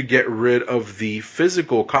were to get rid of the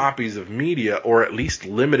physical copies of media, or at least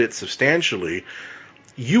limit it substantially,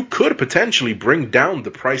 you could potentially bring down the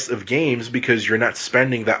price of games because you're not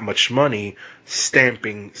spending that much money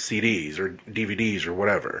stamping CDs or DVDs or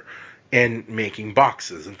whatever and making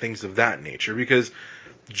boxes and things of that nature, because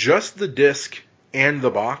just the disc and the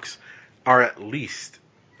box are at least,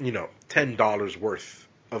 $10 worth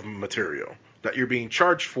of material that you're being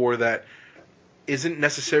charged for that isn't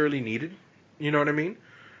necessarily needed. You know what I mean?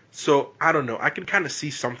 So, I don't know. I can kind of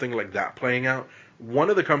see something like that playing out.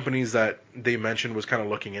 One of the companies that they mentioned was kind of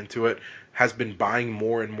looking into it, has been buying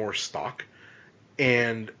more and more stock.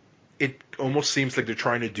 And it almost seems like they're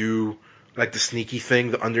trying to do like the sneaky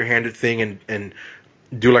thing, the underhanded thing, and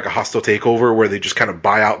do like a hostile takeover where they just kind of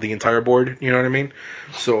buy out the entire board. You know what I mean?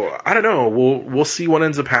 So, I don't know. We'll see what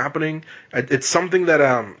ends up happening. It's something that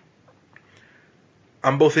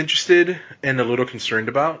I'm both interested and a little concerned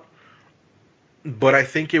about. But I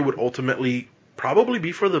think it would ultimately probably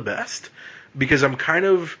be for the best, because I'm kind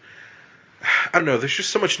of I don't know. There's just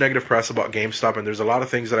so much negative press about GameStop, and there's a lot of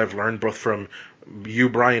things that I've learned both from you,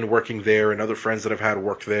 Brian, working there, and other friends that I've had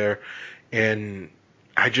work there. And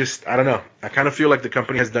I don't know. I kind of feel like the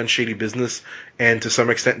company has done shady business, and to some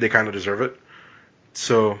extent, they kind of deserve it.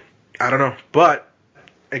 So I don't know. But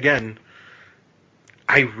again,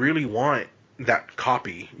 I really want that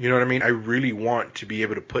copy. You know what I mean? I really want to be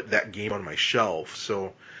able to put that game on my shelf.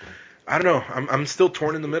 So I don't know. I'm still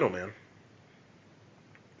torn in the middle, man.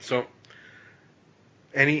 So.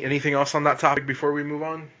 Anything else on that topic before we move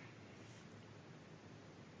on?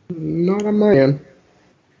 Not on my end.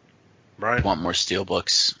 Brian? I want more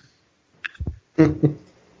steelbooks.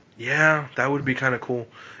 Yeah, that would be kind of cool.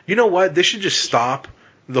 You know what? They should just stop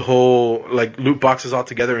the whole like loot boxes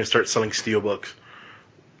altogether and start selling steelbooks.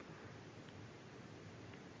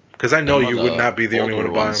 Because I know Some of you would the not be the only one older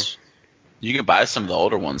to buy them. ones. You can buy some of the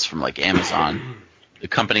older ones from like Amazon. The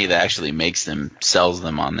company that actually makes them sells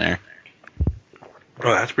them on there.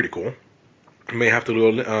 Oh, that's pretty cool. I may have to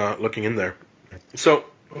do looking in there. So,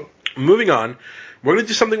 moving on, we're going to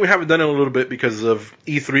do something we haven't done in a little bit because of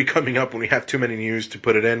E3 coming up when we have too many news to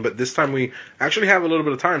put it in, but this time we actually have a little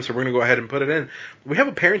bit of time, so we're going to go ahead and put it in. We have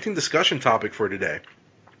a parenting discussion topic for today,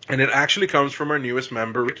 and it actually comes from our newest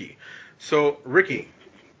member, Ricky. So, Ricky,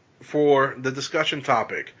 for the discussion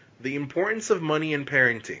topic, the importance of money in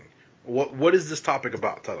parenting, what is this topic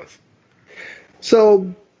about? Tell us.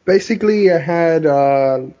 So basically, I had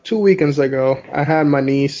 2 weekends ago, I had my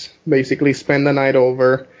niece basically spend the night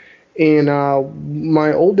over. And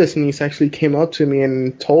my oldest niece actually came up to me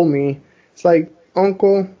and told me, it's like,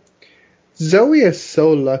 Uncle, Zoe is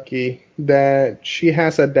so lucky that she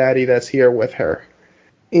has a daddy that's here with her.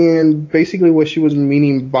 And basically, what she was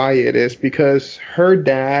meaning by it is because her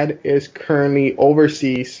dad is currently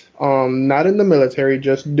overseas, not in the military,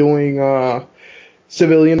 just doing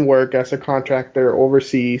civilian work as a contractor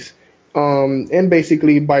overseas. And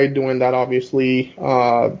basically, by doing that, obviously,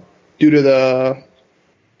 due to the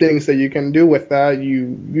things that you can do with that,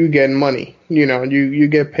 you get money. You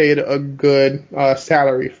get paid a good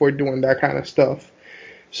salary for doing that kind of stuff.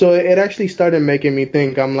 So it actually started making me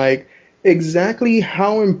think. I'm like, exactly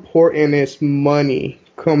how important is money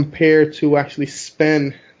compared to actually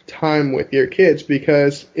spend time with your kids?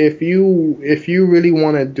 Because if you really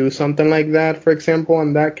want to do something like that, for example,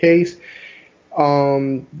 in that case,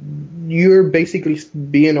 you're basically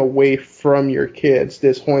being away from your kids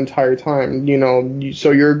this whole entire time,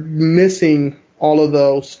 so you're missing all of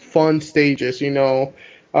those fun stages,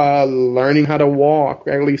 learning how to walk,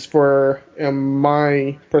 at least for in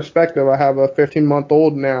my perspective. I have a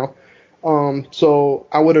 15-month-old now. So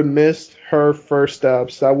I would have missed her first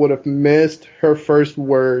steps. I would have missed her first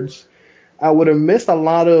words. I would have missed a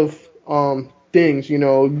lot of things,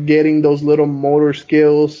 getting those little motor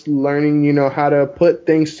skills, learning, how to put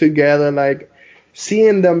things together, like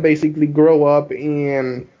seeing them basically grow up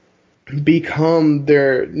and become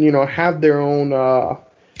have their own, I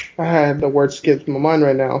had the word skipped my mind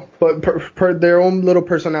right now, but per their own little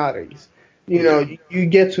personalities. You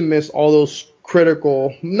get to miss all those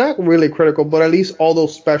critical, not really critical, but at least all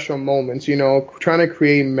those special moments, trying to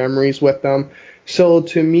create memories with them. So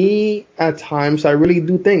to me, at times, I really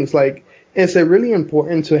do things like, is it really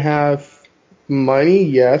important to have money?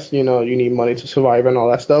 Yes, you need money to survive and all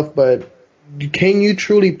that stuff, but can you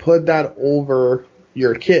truly put that over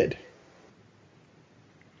your kid?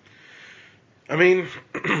 I mean,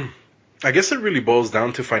 I guess it really boils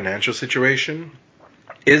down to financial situation.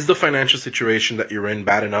 Is the financial situation that you're in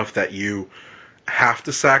bad enough that you have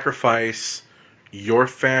to sacrifice your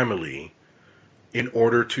family in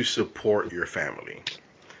order to support your family?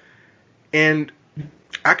 And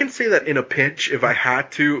I can say that in a pinch, if I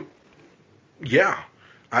had to, yeah,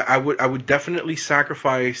 I would definitely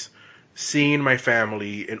sacrifice seeing my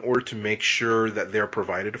family in order to make sure that they're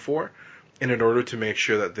provided for, and in order to make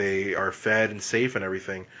sure that they are fed and safe and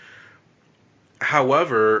everything.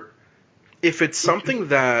 However, if it's something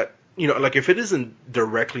that, like if it isn't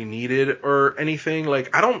directly needed or anything,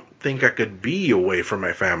 like I don't think I could be away from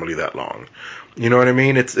my family that long. You know what I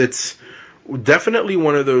mean? It's definitely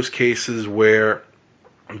one of those cases where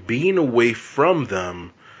being away from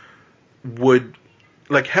them would,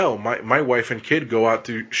 like, hell, my wife and kid go out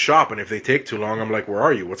to shop, and if they take too long, I'm like, where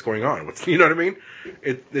are you? What's going on? You know what I mean?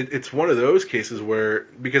 It's one of those cases where,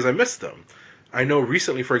 because I miss them. I know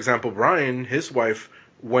recently, for example, Brian, his wife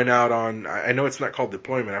went out on, I know it's not called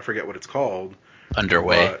deployment, I forget what it's called.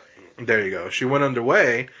 Underway. There you go. She went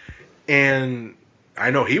underway, and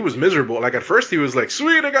I know he was miserable. Like, at first he was like,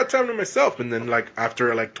 sweet, I got time to myself. And then, like,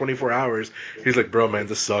 after, like, 24 hours, he's like, bro, man,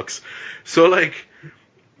 this sucks. So, like,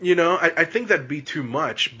 I think that'd be too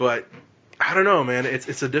much, but I don't know, man.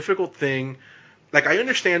 It's a difficult thing. Like, I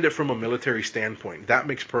understand it from a military standpoint. That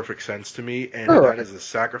makes perfect sense to me, and All that right. is a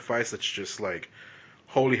sacrifice that's just like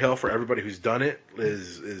holy hell for everybody who's done it.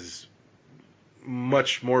 Is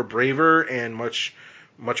much more braver and much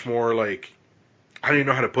more like, I don't even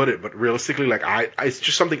know how to put it, but realistically, like it's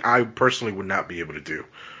just something I personally would not be able to do.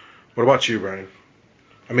 What about you, Brian?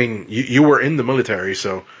 I mean, you were in the military,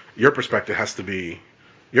 so your perspective has to be.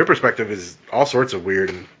 Your perspective is all sorts of weird,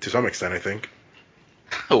 and to some extent, I think.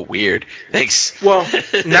 Oh, weird. Thanks. Well,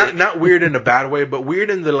 not weird in a bad way, but weird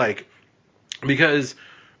in the like, because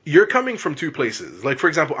you're coming from two places. Like, for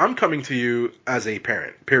example, I'm coming to you as a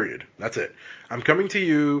parent. Period. That's it. I'm coming to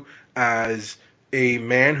you as a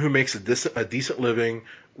man who makes a decent living,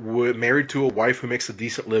 married to a wife who makes a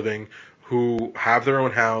decent living, who have their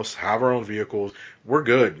own house, have our own vehicles. We're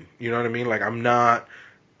good. You know what I mean? Like, I'm not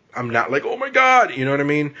like, oh my God, you know what I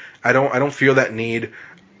mean? I don't feel that need.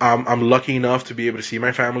 I'm lucky enough to be able to see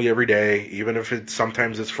my family every day, even if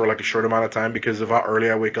sometimes it's for like a short amount of time because of how early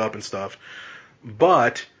I wake up and stuff.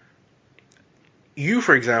 But you,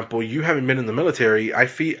 for example, you haven't been in the military. I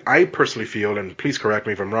personally feel, and please correct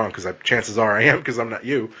me if I'm wrong, because chances are I am, because I'm not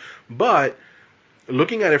you. But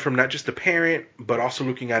looking at it from not just a parent, but also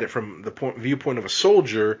looking at it from the viewpoint of a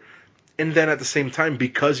soldier, and then at the same time,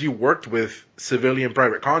 because you worked with civilian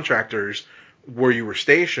private contractors where you were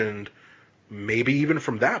stationed, maybe even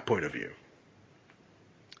from that point of view.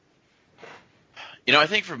 I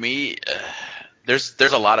think for me, there's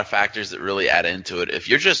a lot of factors that really add into it. If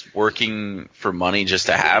you're just working for money just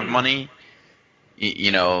to have money,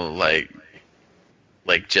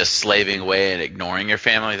 like just slaving away and ignoring your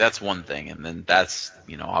family, that's one thing, and then that's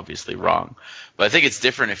obviously wrong. But I think it's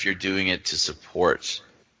different if you're doing it to support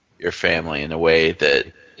your family in a way that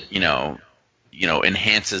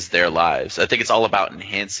enhances their lives. I think it's all about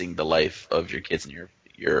enhancing the life of your kids and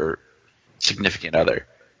your significant other.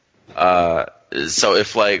 So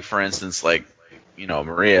if, like, for instance, like,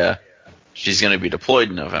 Maria, she's going to be deployed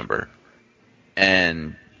in November,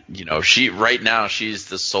 and right now she's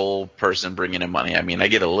the sole person bringing in money. I mean, I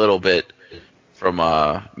get a little bit from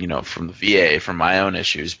from the VA from my own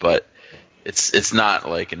issues, but it's not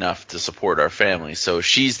like enough to support our family. So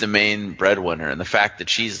she's the main breadwinner, and the fact that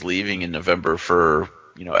she's leaving in November for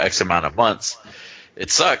X amount of months,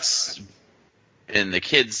 it sucks. And the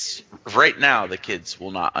kids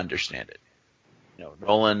will not understand it.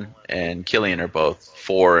 Nolan and Killian are both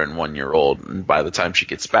 4 and 1 year old, and by the time she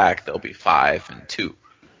gets back, they'll be 5 and 2.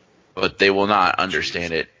 But they will not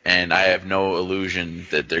understand it, and I have no illusion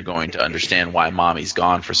that they're going to understand why mommy's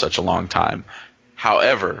gone for such a long time.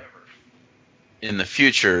 However, in the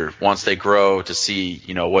future, once they grow to see,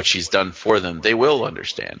 what she's done for them, they will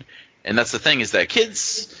understand. And that's the thing, is that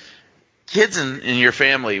kids in your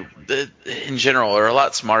family, in general, are a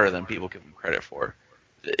lot smarter than people give them credit for.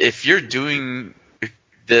 If you're doing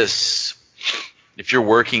this, if you're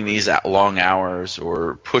working these long hours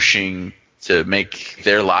or pushing to make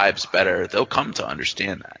their lives better, they'll come to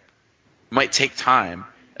understand that. It might take time,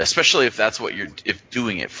 especially if that's what you're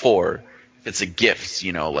doing it for. If it's a gift,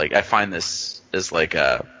 like, I find this as like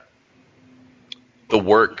the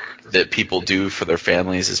work that people do for their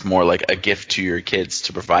families is more like a gift to your kids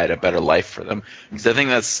to provide a better life for them. Because I think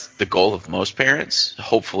that's the goal of most parents,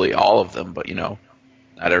 hopefully all of them, but not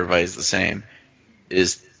everybody's the same,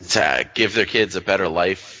 is to give their kids a better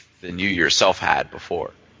life than you yourself had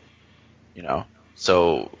before.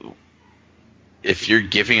 So if you're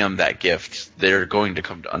giving them that gift, they're going to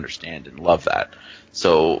come to understand and love that.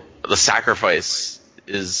 So the sacrifice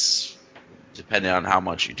is, depending on how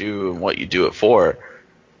much you do and what you do it for,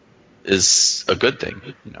 is a good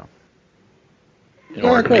thing, in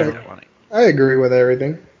order to make that money. I agree with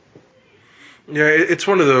everything. Yeah, it's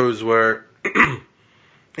one of those where, and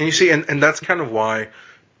you see, and that's kind of why.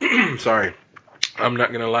 Sorry, I'm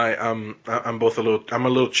not gonna lie. I'm a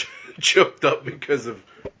little choked up because of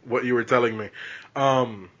what you were telling me,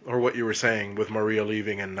 or what you were saying with Maria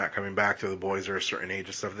leaving and not coming back to the boys are a certain age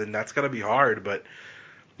and stuff. Then that's gotta be hard. But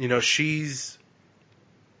she's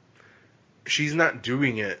not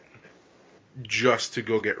doing it just to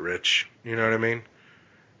go get rich. You know what I mean?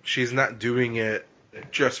 She's not doing it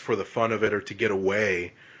just for the fun of it or to get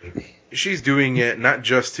away. She's doing it not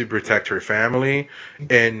just to protect her family,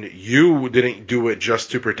 and you didn't do it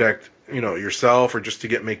just to protect, yourself or just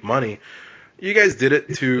to make money. You guys did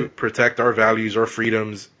it to protect our values, our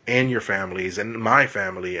freedoms, and your families, and my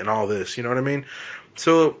family, and all this. You know what I mean?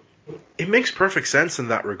 So it makes perfect sense in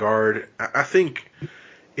that regard. I think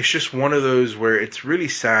it's just one of those where it's really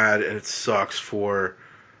sad and it sucks for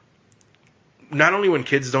not only when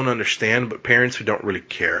kids don't understand, but parents who don't really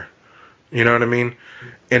care. You know what I mean?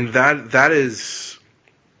 And that's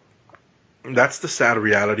the sad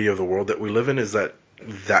reality of the world that we live in, is that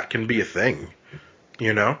can be a thing.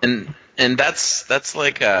 You know? And that's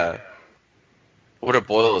like what it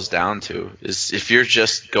boils down to is if you're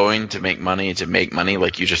just going to make money,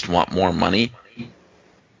 like you just want more money,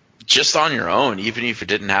 just on your own, even if you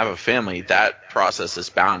didn't have a family, that process is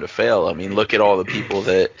bound to fail. I mean, look at all the people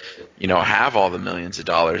that, have all the millions of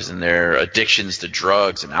dollars and their addictions to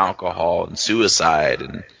drugs and alcohol and suicide,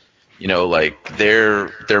 and like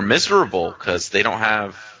they're miserable because they don't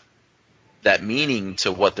have that meaning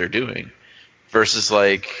to what they're doing. Versus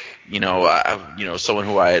like, someone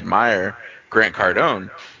who I admire, Grant Cardone,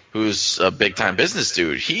 who's a big time business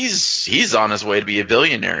dude. He's on his way to be a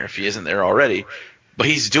billionaire if he isn't there already. But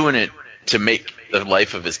he's doing it to make the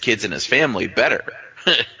life of his kids and his family better,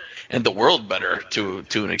 and the world better to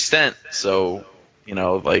an extent. So,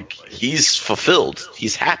 like he's fulfilled,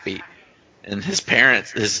 he's happy, and his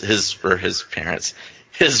parents, his parents,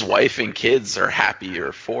 his wife and kids are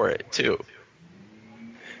happier for it too.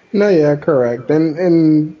 No, yeah, correct.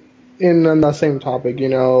 And on that same topic,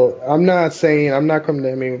 I'm not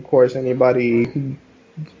condemning, of course, anybody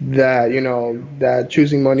that that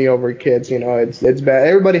choosing money over kids, it's bad.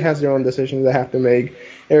 Everybody has their own decisions they have to make.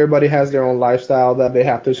 Everybody has their own lifestyle that they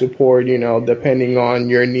have to support, depending on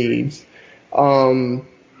your needs.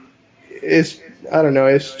 It's I don't know.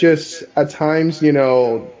 It's just at times,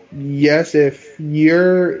 yes, if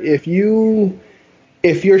you're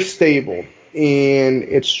stable and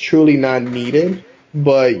it's truly not needed,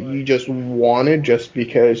 but you just want it just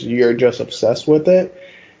because you're just obsessed with it.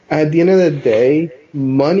 At the end of the day,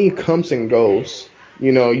 money comes and goes.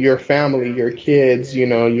 Your family, your kids,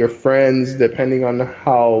 your friends, depending on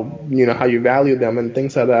how you value them and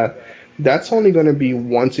things like that. That's only going to be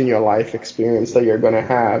once in your life experience that you're going to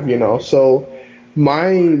have, So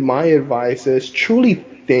my advice is truly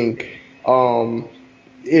think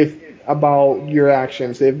if about your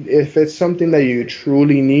actions. If it's something that you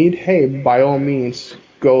truly need, hey, by all means,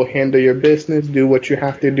 go handle your business, do what you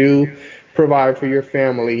have to do, provide for your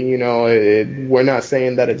family. We're not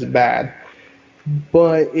saying that it's bad,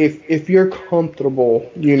 but if you're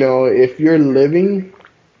comfortable, if you're living,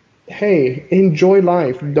 hey, enjoy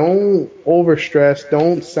life. Don't overstress.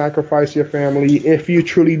 Don't sacrifice your family if you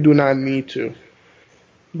truly do not need to.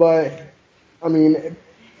 But I mean,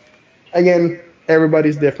 again,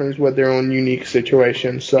 everybody's different with their own unique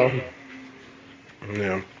situation. So,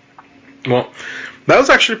 yeah. Well, that was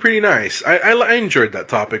actually pretty nice. I enjoyed that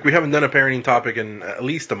topic. We haven't done a parenting topic in at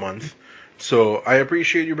least a month. So I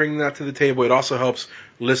appreciate you bringing that to the table. It also helps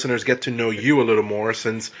listeners get to know you a little more,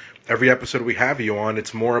 since every episode we have you on,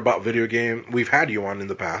 it's more about video game. We've had you on in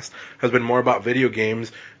the past, has been more about video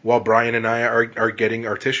games, while Brian and I are getting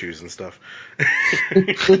our tissues and stuff.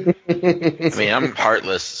 I mean, I'm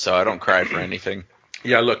heartless, so I don't cry for anything.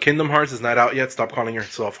 Yeah, look, Kingdom Hearts is not out yet. Stop calling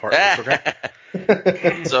yourself heartless,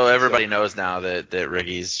 okay? So everybody knows now that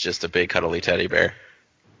Ricky's just a big cuddly teddy bear.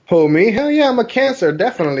 Who, me? Hell yeah, I'm a Cancer,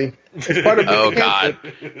 definitely. It's part of Oh Cancer.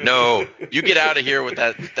 God, no! You get out of here with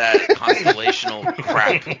that constellational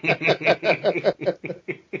crap.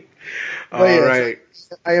 All right.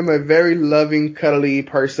 I am a very loving, cuddly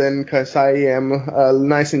person because I am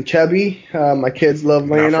nice and chubby. My kids love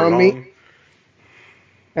laying on me.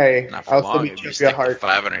 Hey, Not for I'll long. still be If you chubby stick at heart. to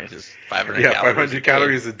 500 Yeah, calories 500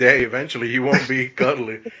 calories a day. Eventually, he won't be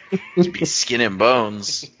cuddly. Just be skin and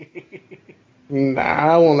bones. Nah,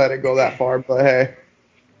 I won't let it go that far, but hey.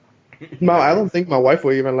 No, I don't think my wife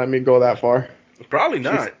will even let me go that far. Probably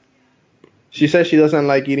not. She says she doesn't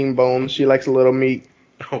like eating bones. She likes a little meat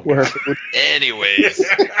with her food. Anyways,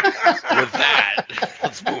 with that,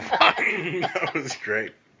 let's move on. That was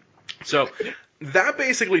great. So that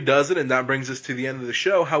basically does it, and that brings us to the end of the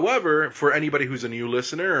show. However, for anybody who's a new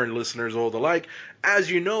listener, or listeners old alike, as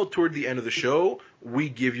you know, toward the end of the show, we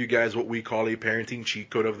give you guys what we call a parenting cheat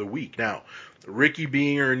code of the week. Now, Ricky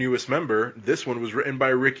being our newest member, this one was written by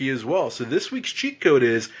Ricky as well. So this week's cheat code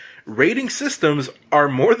is: rating systems are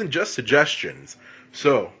more than just suggestions.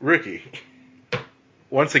 So, Ricky,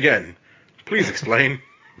 once again, please explain.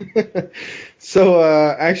 So,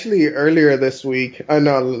 actually, earlier last week, I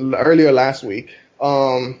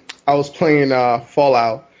was playing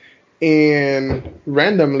Fallout, and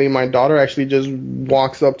randomly, my daughter actually just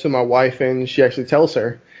walks up to my wife, and she actually tells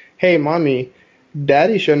her, "Hey, mommy,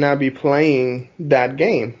 Daddy should not be playing that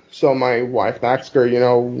game." So my wife asks her,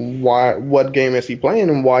 what game is he playing,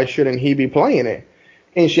 and why shouldn't he be playing it?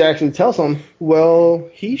 And she actually tells him, well,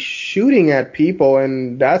 he's shooting at people,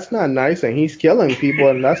 and that's not nice, and he's killing people,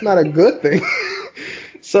 and that's not a good thing.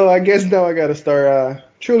 So I guess now I got to start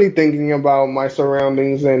truly thinking about my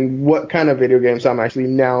surroundings and what kind of video games I'm actually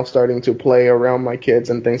now starting to play around my kids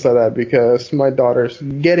and things like that, because my daughter's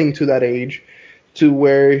getting to that age to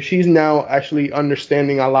where she's now actually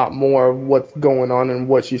understanding a lot more of what's going on and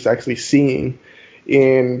what she's actually seeing,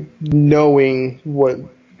 and knowing what,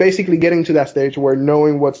 basically getting to that stage where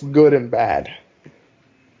knowing what's good and bad.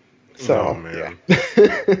 So, Oh, man.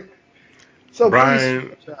 yeah. So Brian,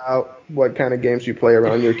 please watch out what kind of games you play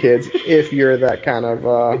around your kids if you're that kind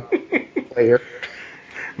of player.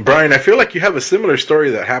 Brian, I feel like you have a similar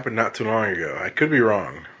story that happened not too long ago. I could be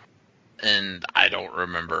wrong. And I don't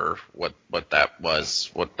remember what that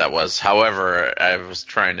was. However, I was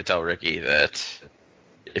trying to tell Ricky that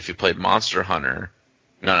if you played Monster Hunter,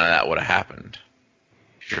 none of that would have happened.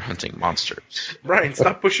 You're hunting monsters. Brian,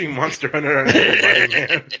 stop pushing Monster Hunter on everybody,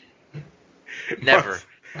 man. Never.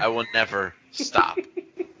 I will never stop.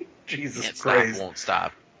 Jesus Can't Christ. stop, won't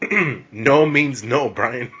stop. No means no,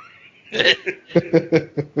 Brian.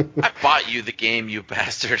 I bought you the game, you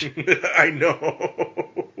bastard. I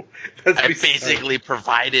know. That's I beside- basically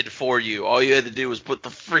provided for you. All you had to do was put the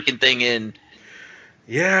freaking thing in.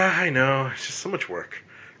 Yeah, I know. It's just so much work.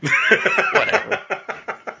 Whatever.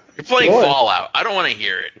 You're playing Boy. Fallout. I don't want to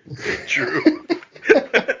hear it. True.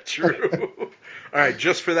 True. All right,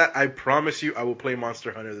 just for that, I promise you I will play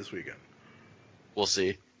Monster Hunter this weekend. We'll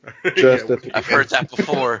see. Just Yeah, this I've heard that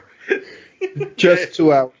before. Just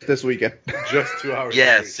 2 hours this weekend. just 2 hours.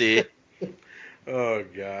 Yeah, a week. see? Oh,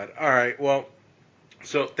 God. All right, well,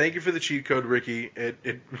 so thank you for the cheat code, Ricky.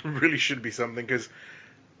 It really should be something, because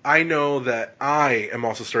I know that I am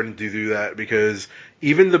also starting to do that, because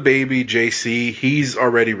even the baby JC, he's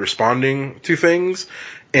already responding to things,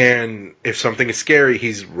 and if something is scary,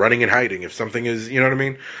 he's running and hiding. If something is, you know what I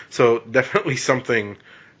mean? So definitely something,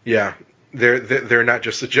 yeah, they're not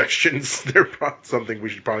just suggestions. They're something we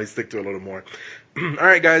should probably stick to a little more. All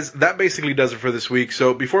right, guys, that basically does it for this week.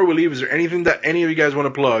 So before we leave, is there anything that any of you guys want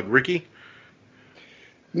to plug? Ricky?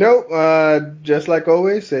 No, just like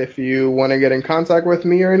always, if you want to get in contact with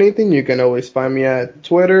me or anything, you can always find me at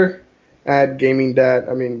Twitter, at GamingDad.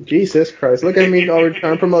 I mean, Jesus Christ, look at me already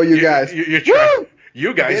trying to promote you guys. You're trying, Woo!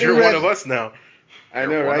 you guys, Getting you're one ready. of us now. I You're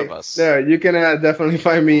know, one right? of us. No, you can definitely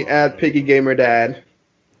find me at Piggy Gamer Dad.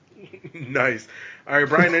 Nice. All right,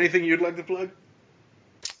 Brian, anything you'd like to plug?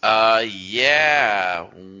 Yeah,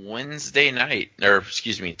 Wednesday night, or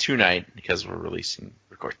excuse me, tonight, because we're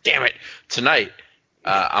record. Damn it, tonight.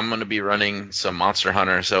 I'm going to be running some Monster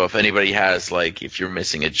Hunter, so if anybody has, like, if you're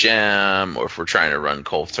missing a gem, or if we're trying to run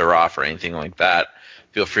Coulter off or anything like that,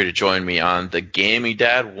 feel free to join me on the Gaming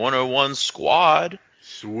Dad 101 squad,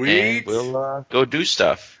 Sweet. and we'll go do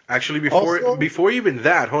stuff. Actually, Also- before even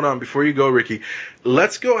that, hold on, before you go, Ricky,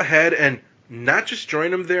 let's go ahead and not just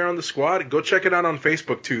join him there on the squad. Go check it out on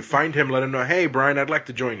Facebook, too. Find him, let him know, hey, Brian, I'd like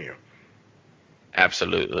to join you.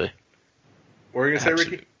 Absolutely. What were you going to say,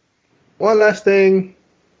 Absolutely. Ricky? One last thing.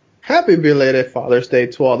 Happy belated Father's Day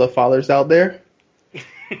to all the fathers out there.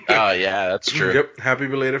 Oh, yeah, that's true. Yep, happy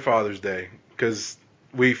belated Father's Day. Because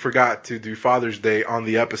we forgot to do Father's Day on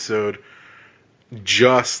the episode,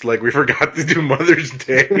 just like we forgot to do Mother's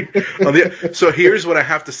Day. So here's what I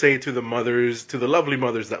have to say to the mothers, to the lovely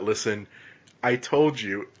mothers that listen. I told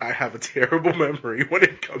you I have a terrible memory when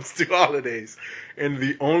it comes to holidays. And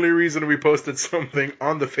the only reason we posted something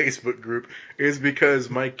on the Facebook group is because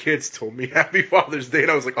my kids told me Happy Father's Day,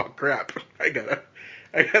 and I was like, oh crap, I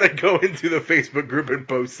gotta go into the Facebook group and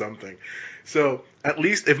post something. So at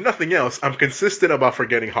least, if nothing else, I'm consistent about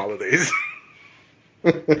forgetting holidays.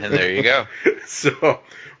 And there you go. So,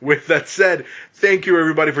 with that said, thank you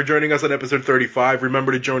everybody for joining us on episode 35.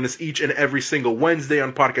 Remember to join us each and every single Wednesday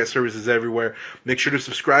on podcast services everywhere. Make sure to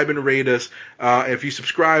subscribe and rate us. If you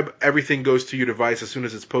subscribe, everything goes to your device as soon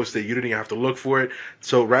as it's posted. You don't even have to look for it.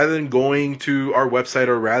 So rather than going to our website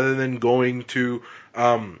or rather than going to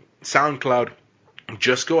SoundCloud,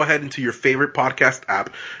 just go ahead into your favorite podcast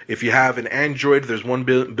app. If you have an Android, there's one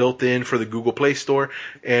built in for the Google Play Store.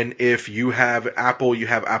 And if you have Apple, you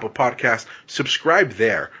have Apple Podcasts. Subscribe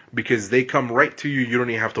there because they come right to you. You don't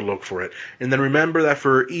even have to look for it. And then remember that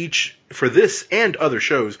for this and other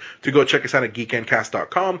shows, to go check us out at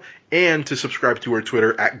geekendcast.com and to subscribe to our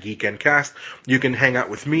Twitter at geekendcast. You can hang out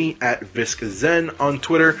with me at ViscaZen on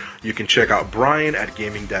Twitter. You can check out Brian at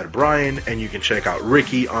GamingDadBrian, and you can check out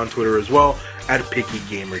Ricky on Twitter as well at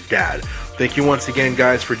PickyGamerDad. Thank you once again,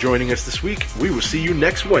 guys, for joining us this week. We will see you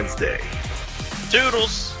next Wednesday.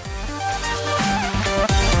 Toodles!